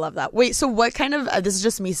 I know. I love that. Wait, so what kind of, this is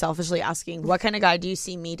just me selfishly asking, what kind of guy do you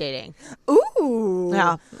see me dating? Ooh.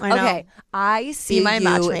 Yeah, I know. Okay. I see my you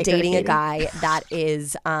matchmaker, dating a Katie. guy that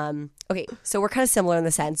is, okay, so we're kind of similar in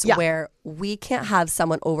the sense where we can't have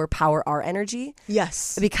someone overpower our energy.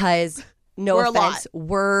 Yes. Because, no We're a offense,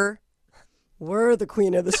 we're the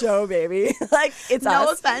queen of the show, baby. Like, it's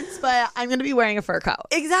No us. offense, but I'm going to be wearing a fur coat.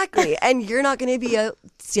 Exactly. And you're not going to be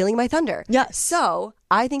stealing my thunder. Yes. So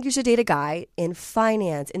I think you should date a guy in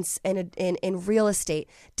finance, in real estate.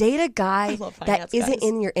 Date a guy love that finance isn't guys.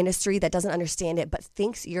 in your industry, that doesn't understand it, but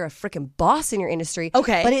thinks you're a freaking boss in your industry.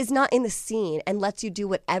 Okay. But is not in the scene and lets you do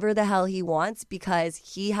whatever the hell he wants because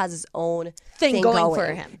he has his own Thing thing going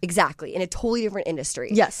for him. Exactly. In a totally different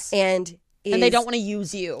industry. Yes. And they don't want to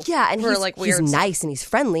use you. Yeah, and for he's, like he's weird nice and he's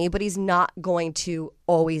friendly, but he's not going to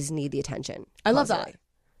always need the attention. I love that. constantly.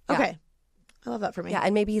 Yeah. Okay. I love that for me. Yeah,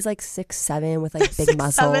 and maybe he's like 6'7" with like big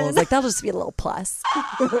muscles. 6'7". Like that'll just be a little plus.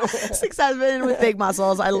 6'7" with big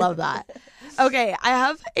muscles. I love that. Okay, I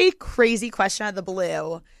have a crazy question out of the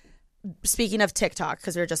blue. Speaking of TikTok,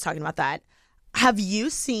 because we were just talking about that. Have you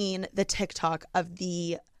seen the TikTok of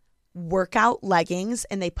the workout leggings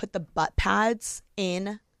and they put the butt pads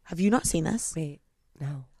in? Have you not seen this? Wait,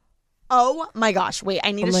 no. Oh my gosh. Wait,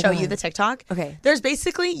 I need to my show you God. the TikTok. Okay. There's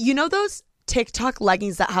basically, you know those TikTok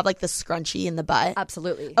leggings that have like the scrunchie in the butt?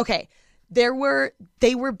 Absolutely. Okay. They were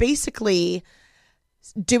basically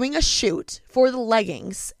doing a shoot for the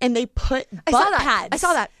leggings and they put butt pads. I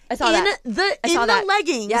saw that. in the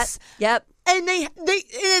leggings. Yep. And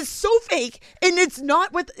it is so fake, and it's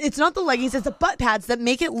not the leggings, it's the butt pads that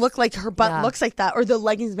make it look like her butt looks like that, or the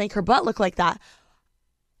leggings make her butt look like that.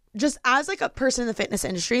 Just as like a person in the fitness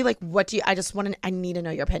industry, like I need to know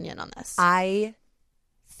your opinion on this. I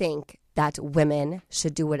think that women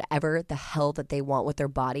should do whatever the hell that they want with their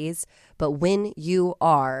bodies, but when you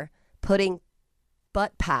are putting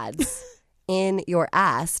butt pads in your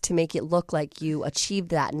ass to make it look like you achieved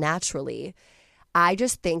that naturally, I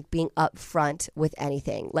just think being upfront with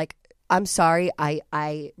anything. Like, I'm sorry,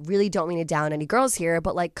 I really don't mean to down any girls here,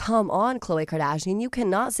 but like, come on, Khloe Kardashian, you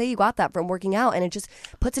cannot say you got that from working out, and it just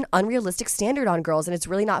puts an unrealistic standard on girls, and it's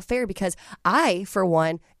really not fair because I, for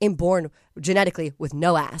one, am born genetically with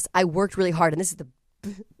no ass. I worked really hard, and this is the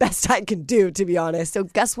best I can do, to be honest. So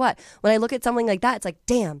guess what? When I look at something like that, it's like,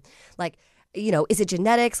 damn, like, you know, is it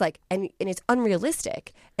genetics? Like, and it's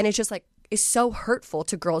unrealistic, and it's just like, it's so hurtful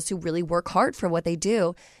to girls who really work hard for what they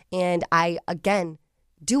do. And I, again,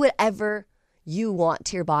 do whatever you want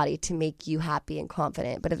to your body to make you happy and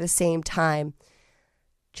confident. But at the same time,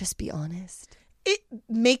 just be honest.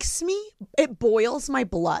 It boils my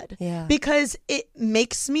blood. Yeah. Because it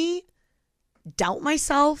makes me doubt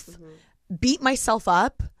myself, beat myself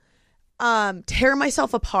up, tear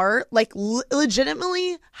myself apart, like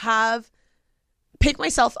legitimately pick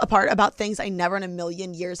myself apart about things I never in a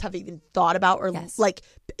million years have even thought about or like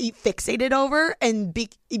fixated over. And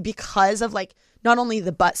because of like, not only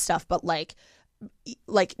the butt stuff, but like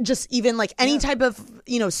just even like any type of,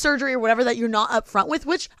 you know, surgery or whatever that you're not upfront with,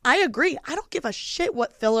 which I agree. I don't give a shit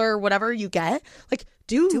what filler or whatever you get. Like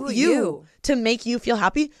do you to make you feel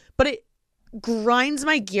happy. But it grinds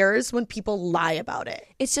my gears when people lie about it.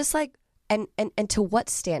 It's just like, and to what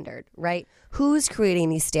standard, right? Who's creating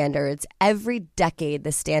these standards? Every decade,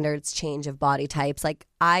 the standards change of body types. Like,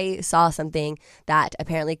 I saw something that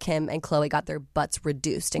apparently Kim and Khloe got their butts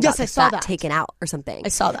reduced and got the fat taken out or something. I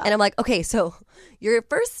saw that. And I'm like, okay, so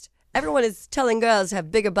everyone is telling girls to have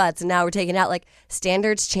bigger butts and now we're taking out, like,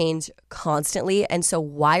 standards change constantly. And so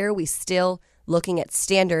why are we still looking at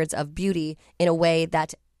standards of beauty in a way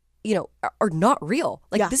that, you know, are not real?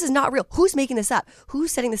 Like, this is not real. Who's making this up?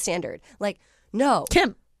 Who's setting the standard? Like, no.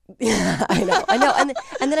 Kim. Yeah, I know.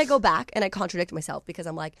 And then I go back and I contradict myself because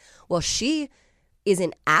I'm like, well, she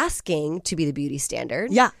isn't asking to be the beauty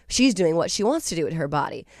standard. Yeah. She's doing what she wants to do with her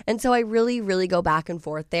body. And so I really, really go back and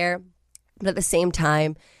forth there. But at the same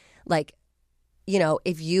time, like, you know,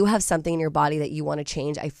 if you have something in your body that you want to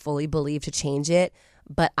change, I fully believe to change it.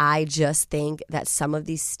 But I just think that some of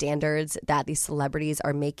these standards that these celebrities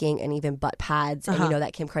are making, and even butt pads, and you know,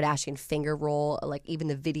 that Kim Kardashian finger roll, like even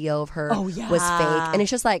the video of her was fake. And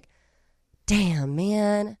it's just like, damn,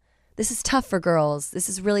 man, this is tough for girls. This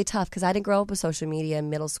is really tough because I didn't grow up with social media in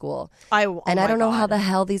middle school. I don't know how the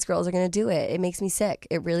hell these girls are going to do it. It makes me sick.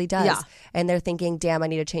 It really does. Yeah. And they're thinking, damn, I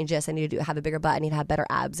need to change this. I need to have a bigger butt. I need to have better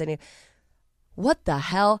abs. What the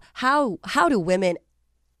hell? How do women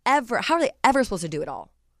how are they ever supposed to do it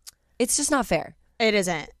all? It's just not fair. It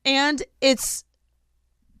isn't. And it's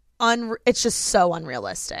just so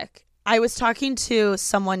unrealistic. I was talking to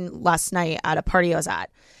someone last night at a party I was at,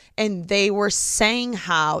 and they were saying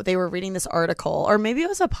how they were reading this article, or maybe it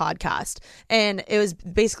was a podcast, and it was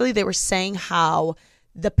basically they were saying how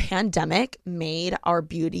the pandemic made our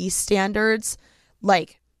beauty standards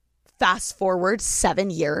like fast forward 7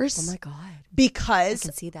 years. Oh my God. Because I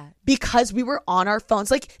can see that. Because we were on our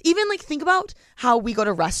phones. Like, even like think about how we go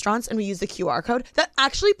to restaurants and we use the QR code. That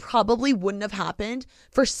actually probably wouldn't have happened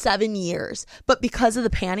for 7 years. But because of the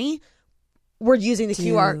panty, we're using the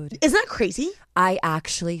QR. Isn't that crazy? I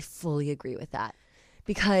actually fully agree with that.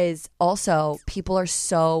 Because also people are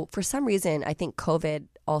so, for some reason, I think COVID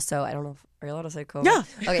also, I don't know if, are you allowed to say COVID? Yeah.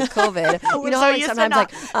 Okay, COVID. You know how like sometimes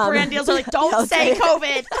like brand deals are like, don't say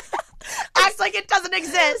COVID. Act like it doesn't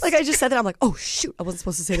exist. Like I just said that, I'm like, oh shoot, I wasn't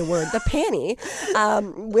supposed to say the word. The panty.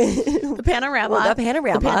 The panorama. Well, the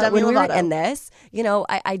panorama. When we were Lovato. in this, you know,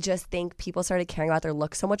 I just think people started caring about their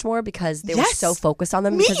looks so much more because they were so focused on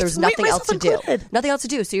them because there's nothing else to do. Nothing else to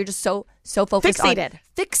do. So you're just so focused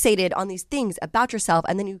fixated on these things about yourself,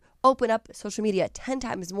 and then you open up social media 10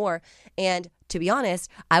 times more. And to be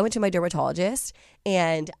honest, I went to my dermatologist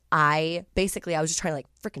and I was just trying to like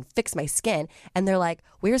freaking fix my skin. And they're like,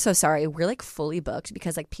 we're so sorry. We're like fully booked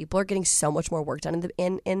because like people are getting so much more work done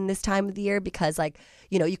in this time of the year because like,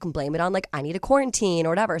 you know, you can blame it on like I need a quarantine or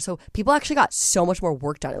whatever. So people actually got so much more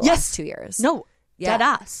work done in the last 2 years. No, dead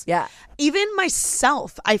ass. Yeah. Even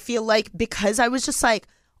myself, I feel like because I was just like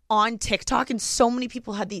on TikTok and so many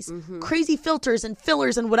people had these crazy filters and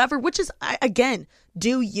fillers and whatever, which is, again,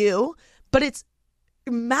 do you, but it's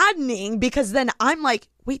maddening because then I'm like,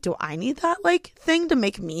 wait, do I need that like thing to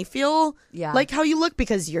make me feel like how you look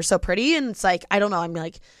because you're so pretty? And it's like, I don't know, I'm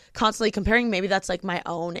like constantly comparing. Maybe that's like my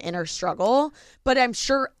own inner struggle, but I'm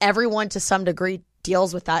sure everyone to some degree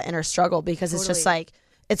deals with that inner struggle because it's just like,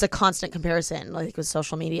 it's a constant comparison like with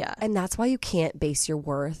social media. And that's why you can't base your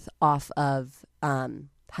worth off of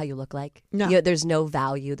how you look like. No. There's no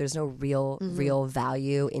value. There's no real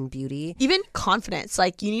value in beauty. Even confidence.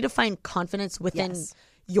 Like you need to find confidence within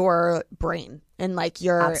your brain and like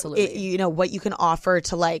your, you know, what you can offer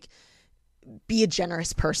to like be a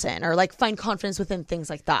generous person or like find confidence within things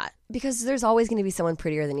like that. Because there's always going to be someone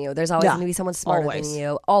prettier than you. There's always going to be someone smarter than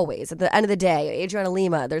you. Always. At the end of the day, Adriana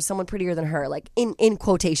Lima, there's someone prettier than her. Like in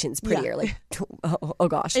quotations, prettier. Like, oh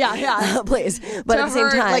gosh. Yeah. Please. But at the same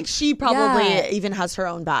time. Like she probably even has her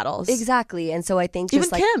own battles. Exactly. And so I think even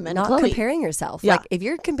just like Kim and not Chloe. comparing yourself. Like if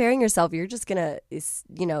you're comparing yourself, you're just going to,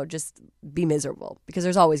 you know, just be miserable. Because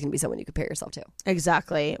there's always going to be someone you compare yourself to.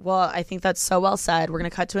 Exactly. Well, I think that's so well said. We're going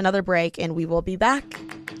to cut to another break and we will be back.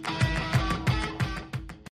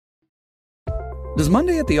 Does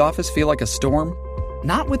Monday at the office feel like a storm?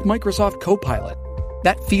 Not with Microsoft Copilot.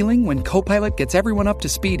 That feeling when Copilot gets everyone up to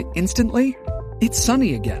speed instantly? It's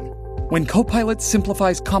sunny again. When Copilot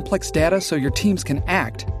simplifies complex data so your teams can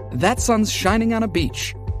act, that sun's shining on a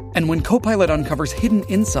beach. And when Copilot uncovers hidden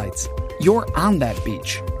insights, you're on that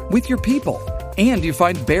beach with your people and you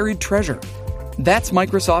find buried treasure. That's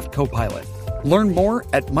Microsoft Copilot. Learn more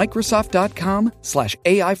at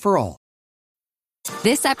Microsoft.com/AI for all.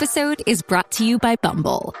 This episode is brought to you by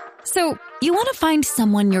Bumble. So, you want to find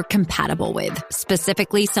someone you're compatible with,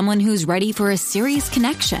 specifically someone who's ready for a serious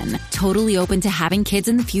connection, totally open to having kids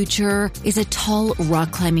in the future, is a tall,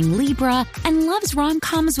 rock-climbing Libra, and loves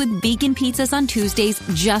rom-coms with vegan pizzas on Tuesdays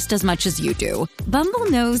just as much as you do. Bumble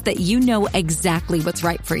knows that you know exactly what's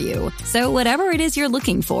right for you. So, whatever it is you're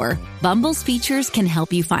looking for, Bumble's features can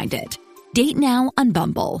help you find it. Date now on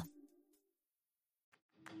Bumble.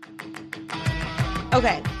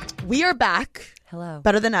 Okay, we are back. Hello.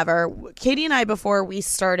 Better than ever. Katie and I, before we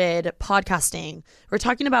started podcasting, were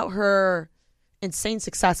talking about her insane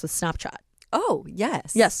success with Snapchat. Oh,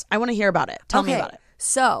 yes. Yes, I want to hear about it. Tell me about it.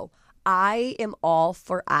 So I am all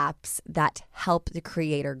for apps that help the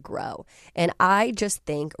creator grow. And I just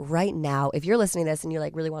think right now, if you're listening to this and you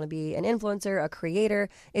like really want to be an influencer, a creator,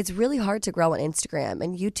 it's really hard to grow on Instagram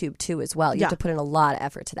and YouTube too as well. You have to put in a lot of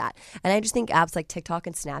effort to that. And I just think apps like TikTok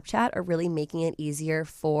and Snapchat are really making it easier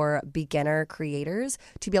for beginner creators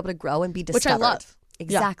to be able to grow and be discovered. Which I love.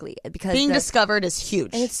 Exactly. Because being discovered is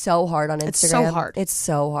huge. And it's so hard on Instagram. It's so hard. It's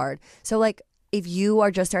so hard. So like, if you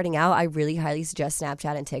are just starting out, I really highly suggest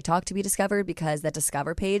Snapchat and TikTok to be discovered because that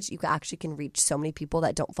discover page, you actually can reach so many people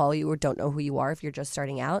that don't follow you or don't know who you are if you're just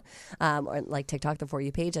starting out, or like TikTok, the For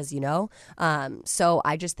You page, as you know. So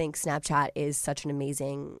I just think Snapchat is such an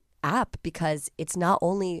amazing app because it's not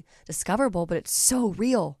only discoverable, but it's so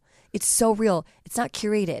real. It's so real. It's not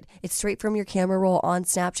curated. It's straight from your camera roll on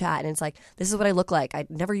Snapchat. And it's like, this is what I look like. I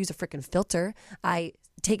never use a freaking filter. I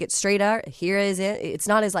take it straight out. Here is it. It's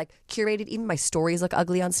not as like curated. Even my stories look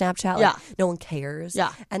ugly on Snapchat. Like, no one cares.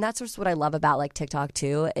 Yeah. And that's just what I love about like TikTok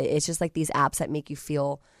too. It's just like these apps that make you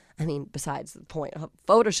feel, I mean, besides the point of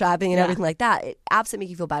photoshopping and everything like that, apps that make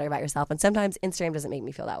you feel better about yourself. And sometimes Instagram doesn't make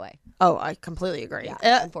me feel that way. Oh, I completely agree.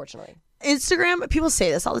 Yeah, unfortunately. Instagram, people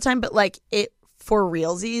say this all the time, but like it for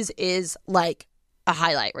realsies is like a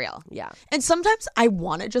highlight reel. Yeah. And sometimes I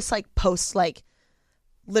want to just like post like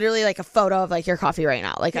literally like a photo of like your coffee right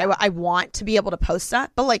now. Like I want to be able to post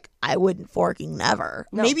that, but like I wouldn't fucking never.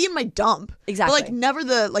 No. Maybe in my dump. Exactly. But like never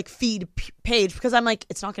the like feed page because I'm like,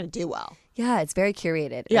 it's not going to do well. Yeah, it's very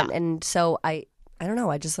curated. Yeah. And so I don't know.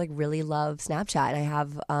 I just like really love Snapchat. I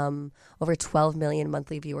have over 12 million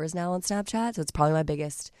monthly viewers now on Snapchat. So it's probably my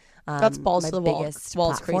biggest. That's balls to the wall. Biggest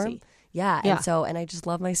Wall's platform. crazy. Yeah. And I just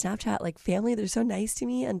love my Snapchat like family. They're so nice to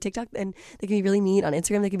me on TikTok, and they can be really mean on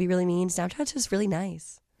Instagram. They can be really mean. Snapchat's just really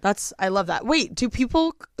nice. I love that. Wait, do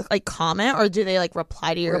people like comment or do they like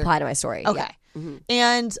reply to my story? Okay. Yeah. Mm-hmm.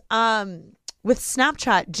 And with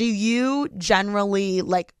Snapchat, do you generally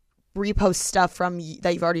like repost stuff from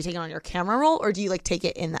that you've already taken on your camera roll, or do you like take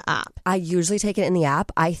it in the app? I usually take it in the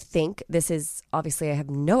app. I think this is obviously I have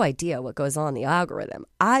no idea what goes on in the algorithm.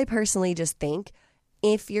 I personally just think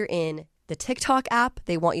if you're in the TikTok app,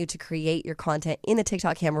 they want you to create your content in the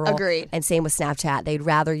TikTok camera roll. Agreed. And same with Snapchat. They'd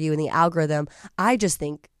rather you in the algorithm. I just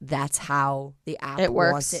think that's how the app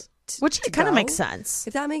works. wants it Which to kind of go, makes sense.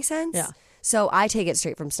 if that makes sense. Yeah. So I take it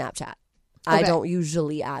straight from Snapchat. I don't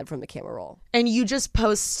usually add from the camera roll. And you just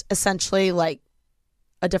post essentially like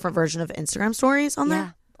a different version of Instagram stories on there?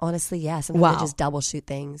 Yeah. Honestly, yeah. Sometimes I just double shoot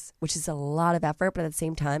things, which is a lot of effort. But at the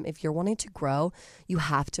same time, if you're wanting to grow, you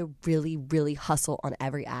have to really, really hustle on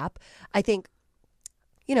every app. I think,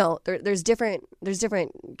 you know, there's different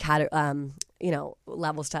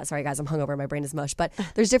levels to that. Sorry, guys, I'm hungover. My brain is mush. But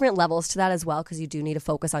there's different levels to that as well, because you do need to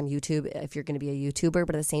focus on YouTube if you're going to be a YouTuber.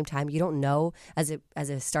 But at the same time, you don't know as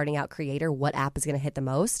a starting out creator what app is going to hit the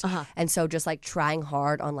most. And so just like trying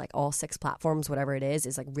hard on like all 6 platforms, whatever it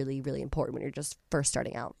is like really, really important when you're just first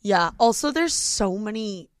starting out. Yeah. Also, there's so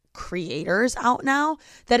many creators out now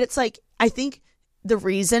that it's like, I think the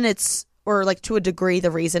reason or like to a degree,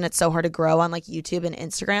 the reason it's so hard to grow on like YouTube and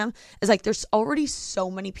Instagram is like there's already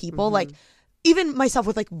so many people, like even myself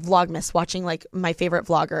with like Vlogmas, watching like my favorite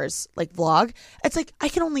vloggers like vlog. It's like I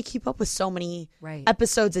can only keep up with so many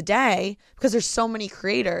episodes a day because there's so many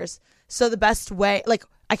creators. So the best way, like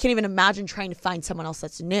I can't even imagine trying to find someone else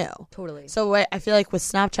that's new. Totally. So I feel like with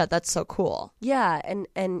Snapchat, that's so cool. Yeah.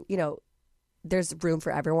 And you know, there's room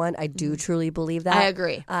for everyone. I do truly believe that. I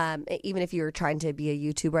agree. Even if you're trying to be a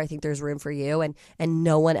YouTuber, I think there's room for you, and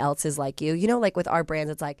no one else is like you. You know, like with our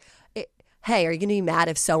brands, it's like, hey, are you going to be mad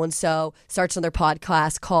if so-and-so starts another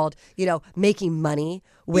podcast called, you know, Making Money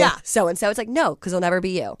with so-and-so? It's like, no, because it'll never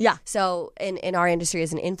be you. Yeah. So in our industry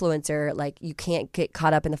as an influencer, like you can't get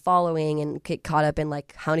caught up in the following and get caught up in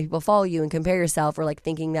like how many people follow you and compare yourself, or like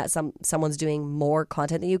thinking that someone's doing more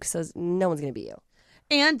content than you, because no one's going to be you.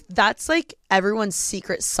 And that's like everyone's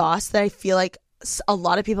secret sauce that I feel like a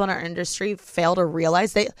lot of people in our industry fail to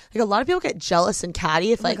realize. Like a lot of people get jealous and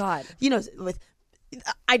catty if you know, with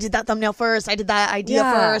I did that thumbnail first, I did that idea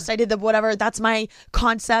first, I did the whatever, that's my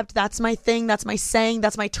concept, that's my thing, that's my saying,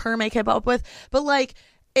 that's my term I came up with. But like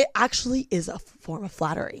it actually is a form of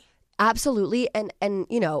flattery. Absolutely. And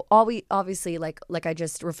you know, obviously like I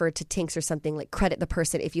just referred to Tinks or something, like credit the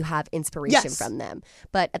person if you have inspiration from them.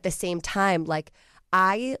 But at the same time, like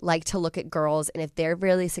I like to look at girls, and if they're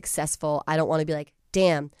really successful, I don't want to be like,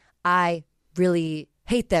 damn, I really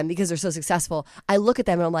hate them because they're so successful. I look at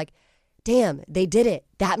them and I'm like, damn, they did it.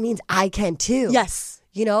 That means I can too. Yes.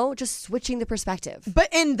 You know, just switching the perspective.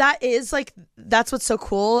 And that is like, that's what's so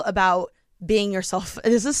cool about being yourself.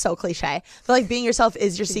 This is so cliche, but like being yourself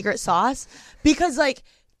is your secret sauce, because like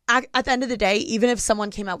at the end of the day, even if someone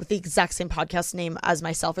came out with the exact same podcast name as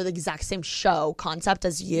myself or the exact same show concept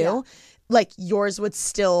as you, like yours would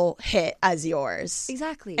still hit as yours.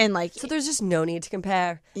 Exactly. And like, so there's just no need to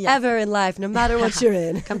compare ever in life, no matter what you're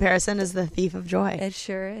in. Comparison is the thief of joy. It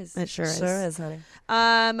sure is. It sure is, honey.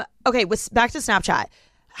 Okay, back to Snapchat.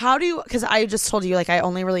 How do you, because I just told you, like, I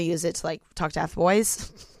only really use it to like talk to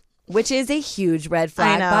F-boys. Which is a huge red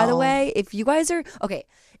flag, by the way. If you guys are,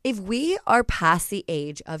 if we are past the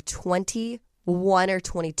age of 21 or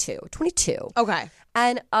 22, okay,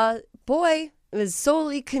 and a boy was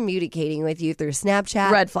solely communicating with you through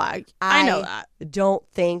Snapchat, red flag. I know that. Don't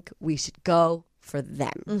think we should go for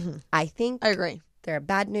them. Mm-hmm. I think I agree. They're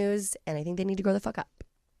bad news, and I think they need to grow the fuck up.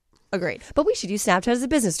 Agreed. But we should use Snapchat as a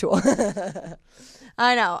business tool.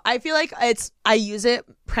 I know. I feel like I use it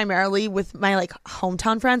primarily with my like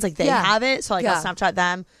hometown friends. Like they have it. So like I'll Snapchat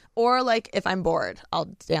them. Or like if I'm bored, I'll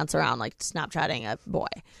dance around like Snapchatting a boy.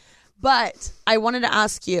 But I wanted to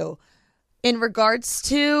ask you, in regards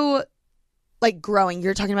to like growing,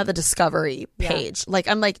 you're talking about the discovery page. Like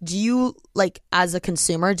I'm like, do you like as a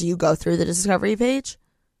consumer, do you go through the discovery page?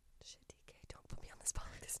 DK, don't put me on the spot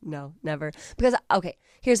like this. No, never. Because okay,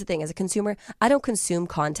 here's the thing: as a consumer, I don't consume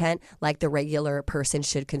content like the regular person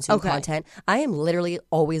should consume content. I am literally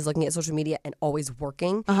always looking at social media and always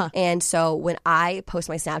working. And so when I post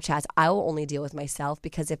my Snapchats, I will only deal with myself,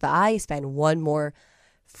 because if I spend one more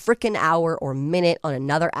freaking hour or minute on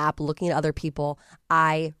another app looking at other people,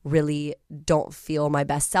 I really don't feel my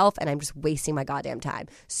best self, and I'm just wasting my goddamn time.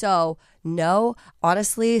 So no,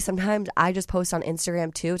 honestly, sometimes I just post on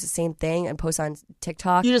Instagram too. It's the same thing, and post on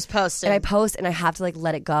TikTok. You just post it. And I post and I have to like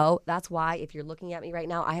let it go. That's why if you're looking at me right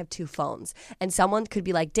now, I have 2 phones. And someone could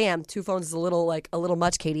be like, damn, 2 phones is a little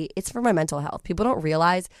much, Katie. It's for my mental health. People don't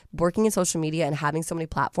realize working in social media and having so many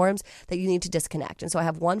platforms that you need to disconnect. And so I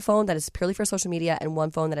have one phone that is purely for social media and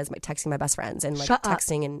one phone that is texting my best friends and like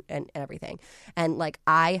texting and everything. And like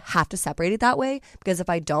I have to separate it that way, because if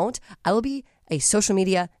I don't, I will be a social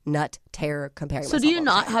media nut terror comparing myself. So do you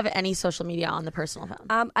not have any social media on the personal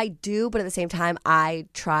phone? I do, but at the same time, I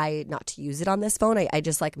try not to use it on this phone. I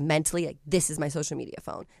just like mentally, like, this is my social media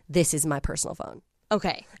phone. This is my personal phone.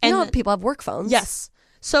 Okay. And you know, people have work phones. Yes.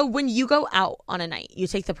 So when you go out on a night, you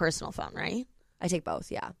take the personal phone, right? I take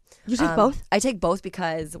both, yeah. You take both? I take both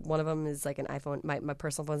because one of them is like an iPhone. My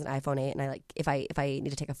personal phone is an iPhone 8, and I like if I need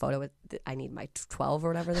to take a photo with, I need my 12 or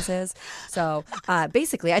whatever this is. So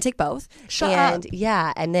basically, I take both. Shut up.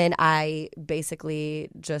 Yeah, and then I basically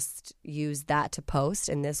just use that to post,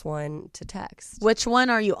 and this one to text. Which one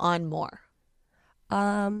are you on more?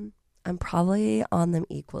 I'm probably on them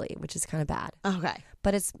equally, which is kind of bad. Okay,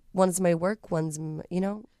 but one's my work, one's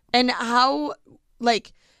And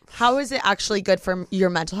how is it actually good for your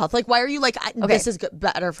mental health? Like, why are you like, this is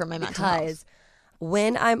better for my mental health? Because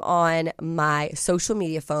when I'm on my social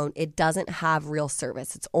media phone, it doesn't have real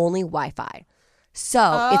service. It's only Wi-Fi.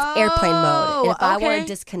 So it's airplane mode. And if I want to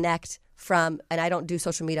disconnect from, and I don't do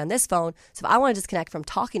social media on this phone, so if I want to disconnect from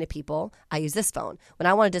talking to people, I use this phone. When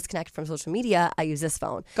I want to disconnect from social media, I use this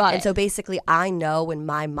phone. Got it. And so basically, I know when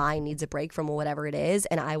my mind needs a break from whatever it is,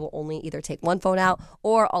 and I will only either take one phone out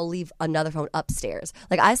or I'll leave another phone upstairs.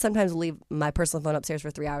 Like I sometimes leave my personal phone upstairs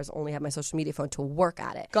for 3 hours and only have my social media phone to work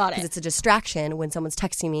at it. Got it. Because it's a distraction when someone's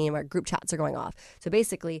texting me and my group chats are going off. So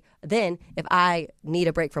basically, then if I need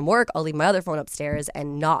a break from work, I'll leave my other phone upstairs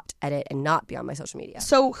and not edit and not be on my social media.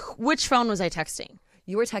 So which phone was I texting?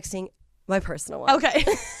 You were texting my personal one. Okay.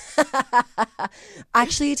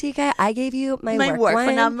 Actually, TK, I gave you my work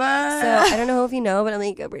one number. So I don't know if you know, but I'm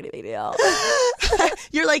like a pretty big deal.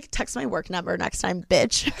 You're like, text my work number next time,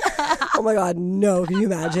 bitch. Oh my God, no. Can you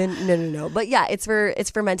imagine? No. But yeah, it's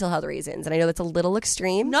for mental health reasons. And I know that's a little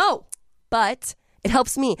extreme. No. But it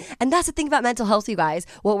helps me. And that's the thing about mental health, you guys.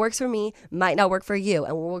 What works for me might not work for you.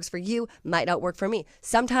 And what works for you might not work for me.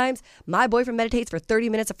 Sometimes my boyfriend meditates for 30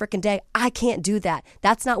 minutes a freaking day. I can't do that.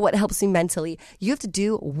 That's not what helps me mentally. You have to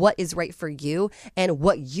do what is right for you and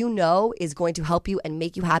what you know is going to help you and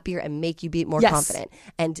make you happier and make you be more confident.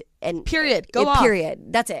 And period. Go off.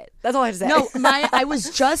 Period. That's it. That's all I have to say. No, I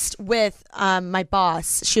was just with my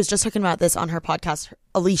boss. She was just talking about this on her podcast,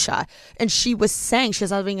 Alicia, and she was saying she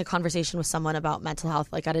was having a conversation with someone about mental health,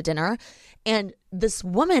 like at a dinner, and this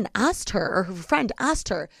woman asked her, or her friend asked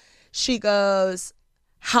her, she goes,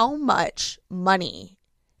 how much money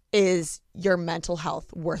is your mental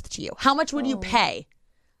health worth to you? How much would you pay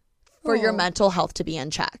for your mental health to be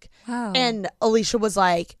in check? Wow. And Alicia was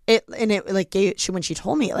like, when she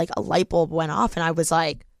told me, like a light bulb went off, and I was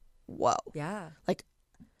like, whoa. Yeah. Like,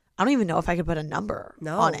 I don't even know if I could put a number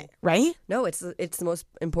on it, right? No, it's the most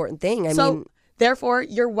important thing. I so, mean, therefore,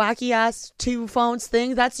 your wacky ass 2 phones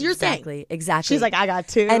thing, that's your thing. Exactly. She's like, I got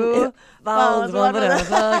 2 phones.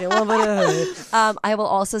 I will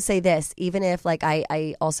also say this, even if like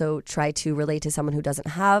I also try to relate to someone who doesn't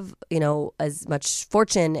have, as much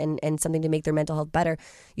fortune and something to make their mental health better,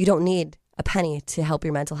 you don't need a penny to help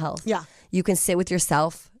your mental health. Yeah. You can sit with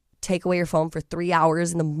yourself, take away your phone for 3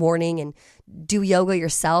 hours in the morning and do yoga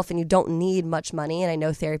yourself, and you don't need much money. And I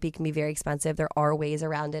know therapy can be very expensive. There are ways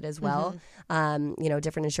around it as well.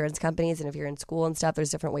 Different insurance companies, and if you're in school and stuff,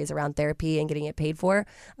 there's different ways around therapy and getting it paid for.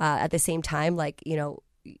 At the same time,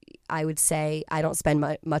 I would say I don't spend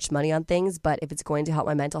much money on things, but if it's going to help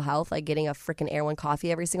my mental health, like getting a freaking Air One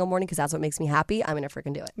coffee every single morning because that's what makes me happy, I'm going to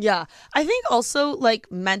freaking do it. Yeah. I think also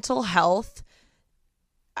like mental health,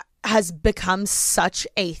 has become such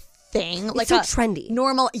a thing. It's like so a trendy.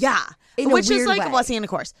 Normal, yeah. In a Which is weird like way. a blessing and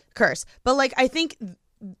a curse. But like I think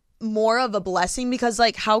more of a blessing because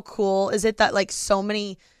like how cool is it that like so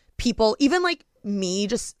many people, even like me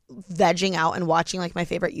just vegging out and watching like my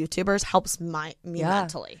favorite YouTubers helps me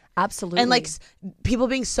mentally. Absolutely. And like people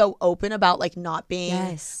being so open about like not being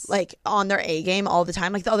Yes. like on their A game all the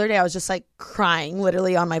time. Like the other day I was just like crying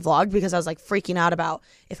literally on my vlog because I was like freaking out about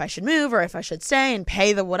if I should move or if I should stay and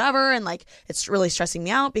pay the whatever. And like it's really stressing me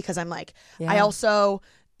out because I'm like, I also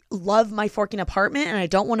love my forking apartment and I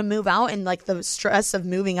don't want to move out, and like the stress of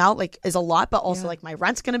moving out like is a lot, but also like my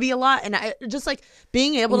rent's gonna be a lot, and I just like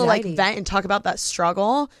being able to like vent and talk about that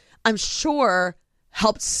struggle, I'm sure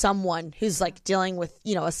helped someone who's like dealing with,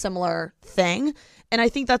 you know, a similar thing. And I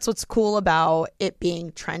think that's what's cool about it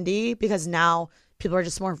being trendy, because now people are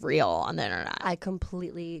just more real on the internet. I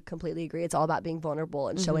completely agree. It's all about being vulnerable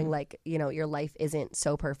and showing like, you know, your life isn't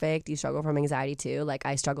so perfect. You struggle from anxiety too. Like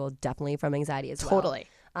I struggle definitely from anxiety as well. Totally.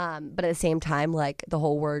 But at the same time, like the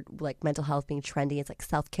whole word like mental health being trendy, it's like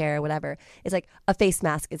self-care, whatever. It's like a face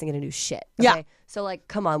mask isn't going to do shit. Okay? Yeah. So like,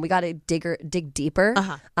 come on, we got to dig deeper.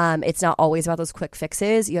 It's not always about those quick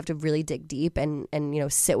fixes. You have to really dig deep and you know,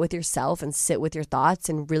 sit with yourself and sit with your thoughts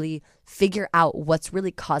and really figure out what's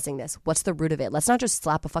really causing this. What's the root of it? Let's not just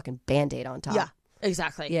slap a fucking Band-Aid on top. Yeah,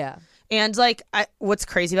 exactly. Yeah. And like what's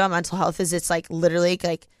crazy about mental health is it's like literally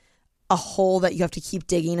like a hole that you have to keep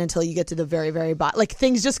digging until you get to the very, very bottom. Like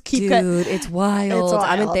things just keep Dude, it's wild. It's wild.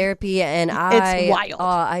 I'm in therapy and It's wild.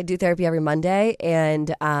 I do therapy every Monday,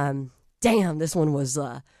 and damn, this one was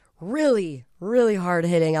really, really hard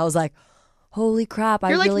hitting. I was like, holy crap.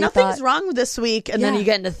 You're I like, really nothing's thought, wrong this week. And then you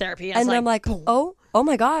get into therapy. and I'm like, boom. oh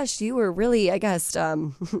my gosh, you were really, I guess,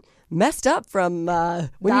 messed up from when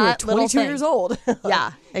you were That little 22 thing. years old. Yeah, You know?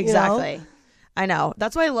 exactly. I know.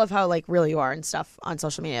 That's why I love how like real you are and stuff on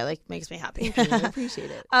social media. Like makes me happy. I appreciate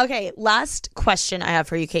it. Okay, last question I have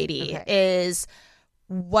for you, Katie, is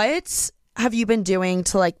what have you been doing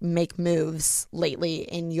to like make moves lately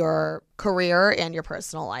in your career and your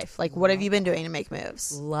personal life? Like what have you been doing to make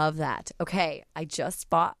moves? Love that. Okay, I just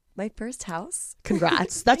bought my first house.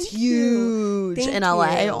 Congrats. That's huge Thank in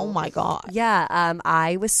LA. you. Oh my God. Yeah,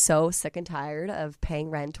 I was so sick and tired of paying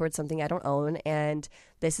rent towards something I don't own, and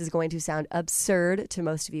this is going to sound absurd to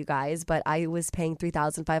most of you guys, but I was paying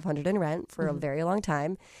 $3,500 in rent for a very long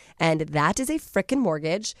time, and that is a freaking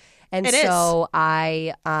mortgage. And It so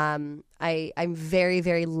I'm very,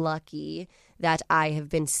 very lucky that I have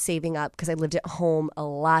been saving up because I lived at home a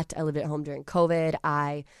lot. I lived at home during COVID.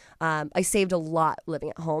 I saved a lot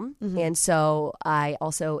living at home. And so I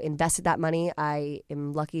also invested that money. I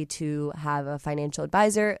am lucky to have a financial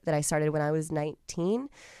advisor that I started when I was 19.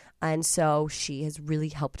 And so she has really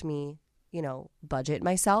helped me, you know, budget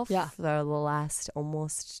myself for the last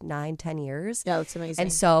almost 9-10 years. Yeah, that's amazing.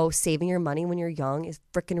 And so saving your money when you're young is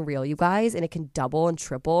freaking real, you guys, and it can double and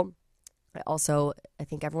triple. I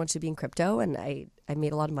think everyone should be in crypto, and I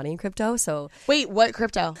made a lot of money in crypto. So wait, what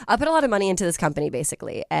crypto? I put a lot of money into this company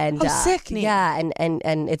basically, and sick, Nate. yeah, and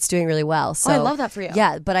it's doing really well. So I love that for you.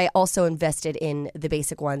 Yeah, but I also invested in the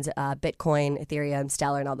basic ones: Bitcoin, Ethereum,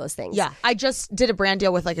 Stellar, and all those things. Yeah, I just did a brand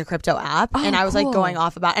deal with like a crypto app, and I was like cool. going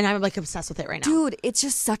off about, and I'm like obsessed with it right now. Dude, it's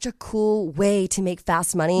just such a cool way to make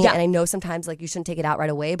fast money. Yeah. And I know sometimes like you shouldn't take it out right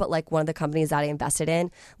away, but like one of the companies that I invested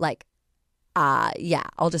in, like, yeah,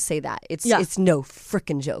 I'll just say that it's no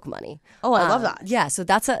freaking joke money. Oh, I love that. Yeah, so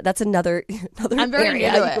that's another I'm very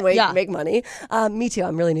area new to you it. can make money. Me too.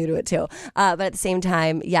 I'm really new to it too. But at the same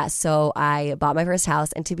time, yeah. So I bought my first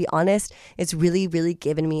house, and to be honest, it's really, really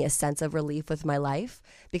given me a sense of relief with my life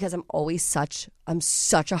because I'm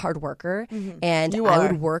such a hard worker, and I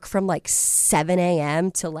would work from like 7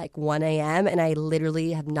 a.m. to like 1 a.m. and I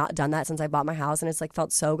literally have not done that since I bought my house, and it's like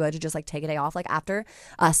felt so good to just like take a day off. Like after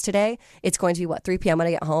us today, it's going to be 3 p.m. when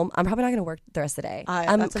I get home. I'm probably not going to work the rest of the day.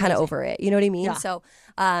 I'm kind of over it. You know what I mean? Yeah. So,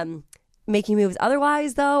 making moves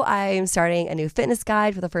otherwise though, I'm starting a new fitness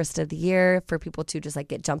guide for the first of the year for people to just like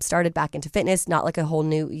get jump started back into fitness, not like a whole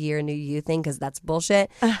new year, new you thing, because that's bullshit.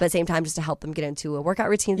 But at the same time, just to help them get into a workout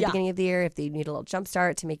routine at the beginning of the year if they need a little jump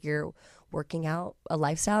start to make your working out a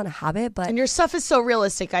lifestyle and a habit. But And your stuff is so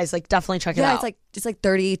realistic, guys. Like definitely check it out. it's just like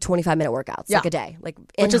 30, 25-minute workouts like a day. Like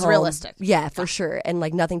Which is home. realistic. Yeah, for sure. And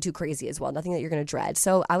like nothing too crazy as well. Nothing that you're going to dread.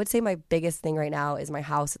 So I would say my biggest thing right now is my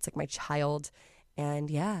house. It's like my child. And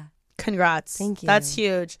yeah. Congrats. Thank you. That's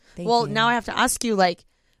huge. Thank Well, you. now I have to ask you, like,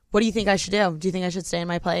 what do you think I should do? Do you think I should stay in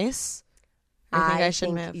my place? Or do you think I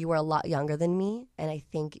should move? You are a lot younger than me, and I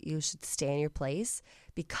think you should stay in your place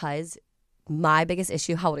because my biggest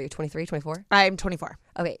issue, how old are you, 23, 24? I'm 24.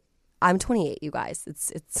 Okay, I'm 28, you guys.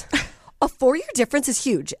 It's A 4-year difference is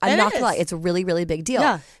huge. I'm not going to lie. It's a really, really big deal.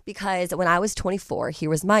 Yeah. Because when I was 24, here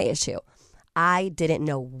was my issue. I didn't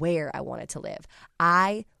know where I wanted to live.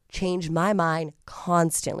 I changed my mind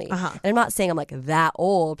constantly. And I'm not saying I'm like that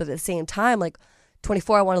old, but at the same time, like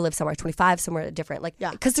 24, I want to live somewhere. 25, somewhere different. Like,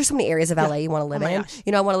 because there's so many areas of LA you want to live in. Gosh.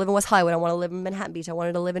 You know, I want to live in West Hollywood. I want to live in Manhattan Beach. I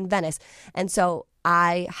wanted to live in Venice. And so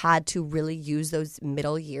I had to really use those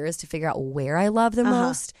middle years to figure out where I love the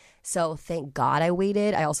most. So thank God I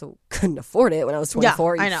waited. I also couldn't afford it when I was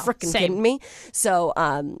 24. Yeah, I know. Are you freaking kidding me? So,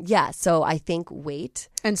 so I think wait.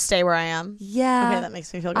 And stay where I am. Yeah. Okay, that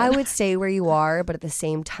makes me feel good. I would stay where you are, but at the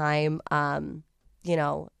same time, you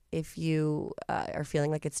know, if you are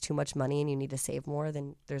feeling like it's too much money and you need to save more,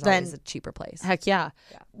 then there's always a cheaper place. Heck yeah.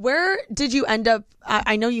 Where did you end up?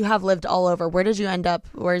 I know you have lived all over. Where did you end up?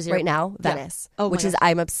 Where's your right now? Venice. Oh, which is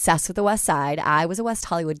I'm obsessed with the West Side. I was a West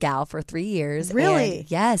Hollywood gal for 3 years. Really?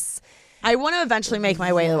 And yes. I want to eventually make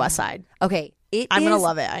my way to the West Side. Okay. I'm going to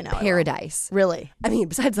love it. I know. Paradise. Really? I mean,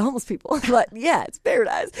 besides the homeless people. But yeah, it's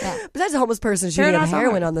paradise. Yeah. Besides the homeless person shooting up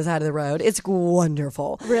heroin on the side of the road, it's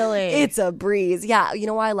wonderful. Really? It's a breeze. Yeah. You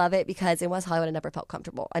know why I love it? Because in West Hollywood, I never felt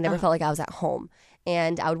comfortable. I never felt like I was at home.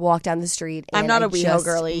 And I would walk down the street. And I'm not a WeHo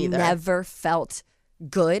girly either. Never felt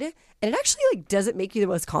good. And it actually like doesn't make you the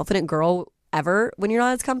most confident girl ever when you're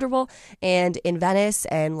not as comfortable. And in Venice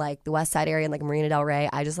and like the West Side area and like Marina Del Rey,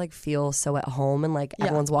 I just like feel so at home, and like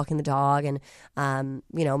everyone's walking the dog, and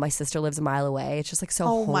you know, my sister lives a mile away. It's just like so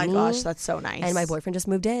homey. My gosh, that's so nice. And my boyfriend just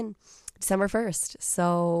moved in December 1st.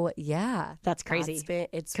 So yeah, that's crazy.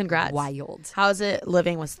 It's congrats. Wild. How's it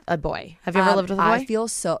living with a boy? Have you ever lived with a boy? I feel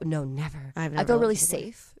so never. I feel really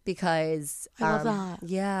safe. Because I love that.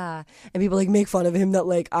 Yeah. And people like make fun of him that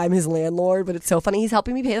like I'm his landlord, but it's so funny. He's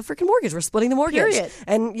helping me pay the freaking mortgage. We're splitting the mortgage. Period.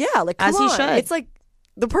 And yeah, like as he should. It's like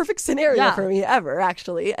the perfect scenario for me ever,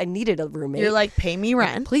 actually. I needed a roommate. You're like, pay me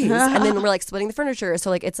rent. Please. And then we're like splitting the furniture. So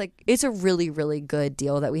like it's a really, really good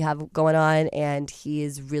deal that we have going on, and he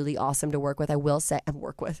is really awesome to work with. I will say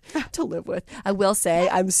to live with. I will say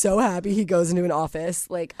I'm so happy he goes into an office.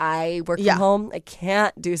 Like I work from home. I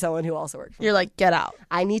can't do someone who also works from You're home. Like, get out.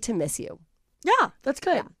 I need to miss you. Yeah, that's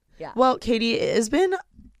good. Yeah. Well, Katie, it has been.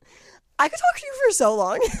 I could talk to you for so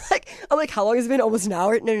long. I'm like, how long has it been? Almost an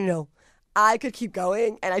hour? No. I could keep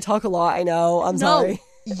going, and I talk a lot. I know. I'm sorry.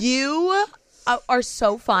 You are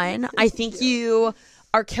so fun. I think you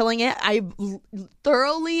are killing it. I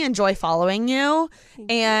thoroughly enjoy following you.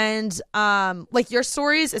 And like your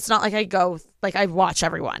stories, it's not like I watch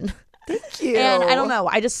everyone. Thank you. And I don't know.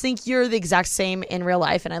 I just think you're the exact same in real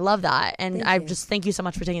life, and I love that. And thank you so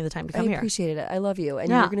much for taking the time to come here. I appreciate it. I love you. And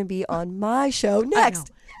you're going to be on my show next.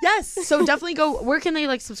 Yes. So definitely go. Where can they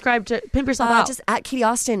like subscribe to Pimp Yourself Out? Just at Katie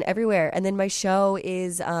Austin everywhere. And then my show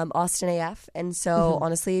is Austin AF. And so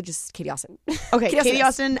honestly, just Katie Austin. Okay. Katie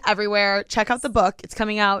Austin everywhere. Check out the book. It's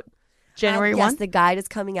coming out January 1. Yes, the guide is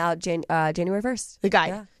coming out January 1st. The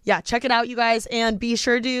guide. Yeah, check it out, you guys. And be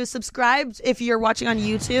sure to subscribe if you're watching on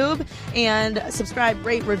YouTube. And subscribe,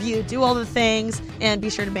 rate, review, do all the things. And be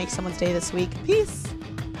sure to make someone's day this week. Peace.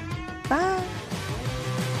 Bye.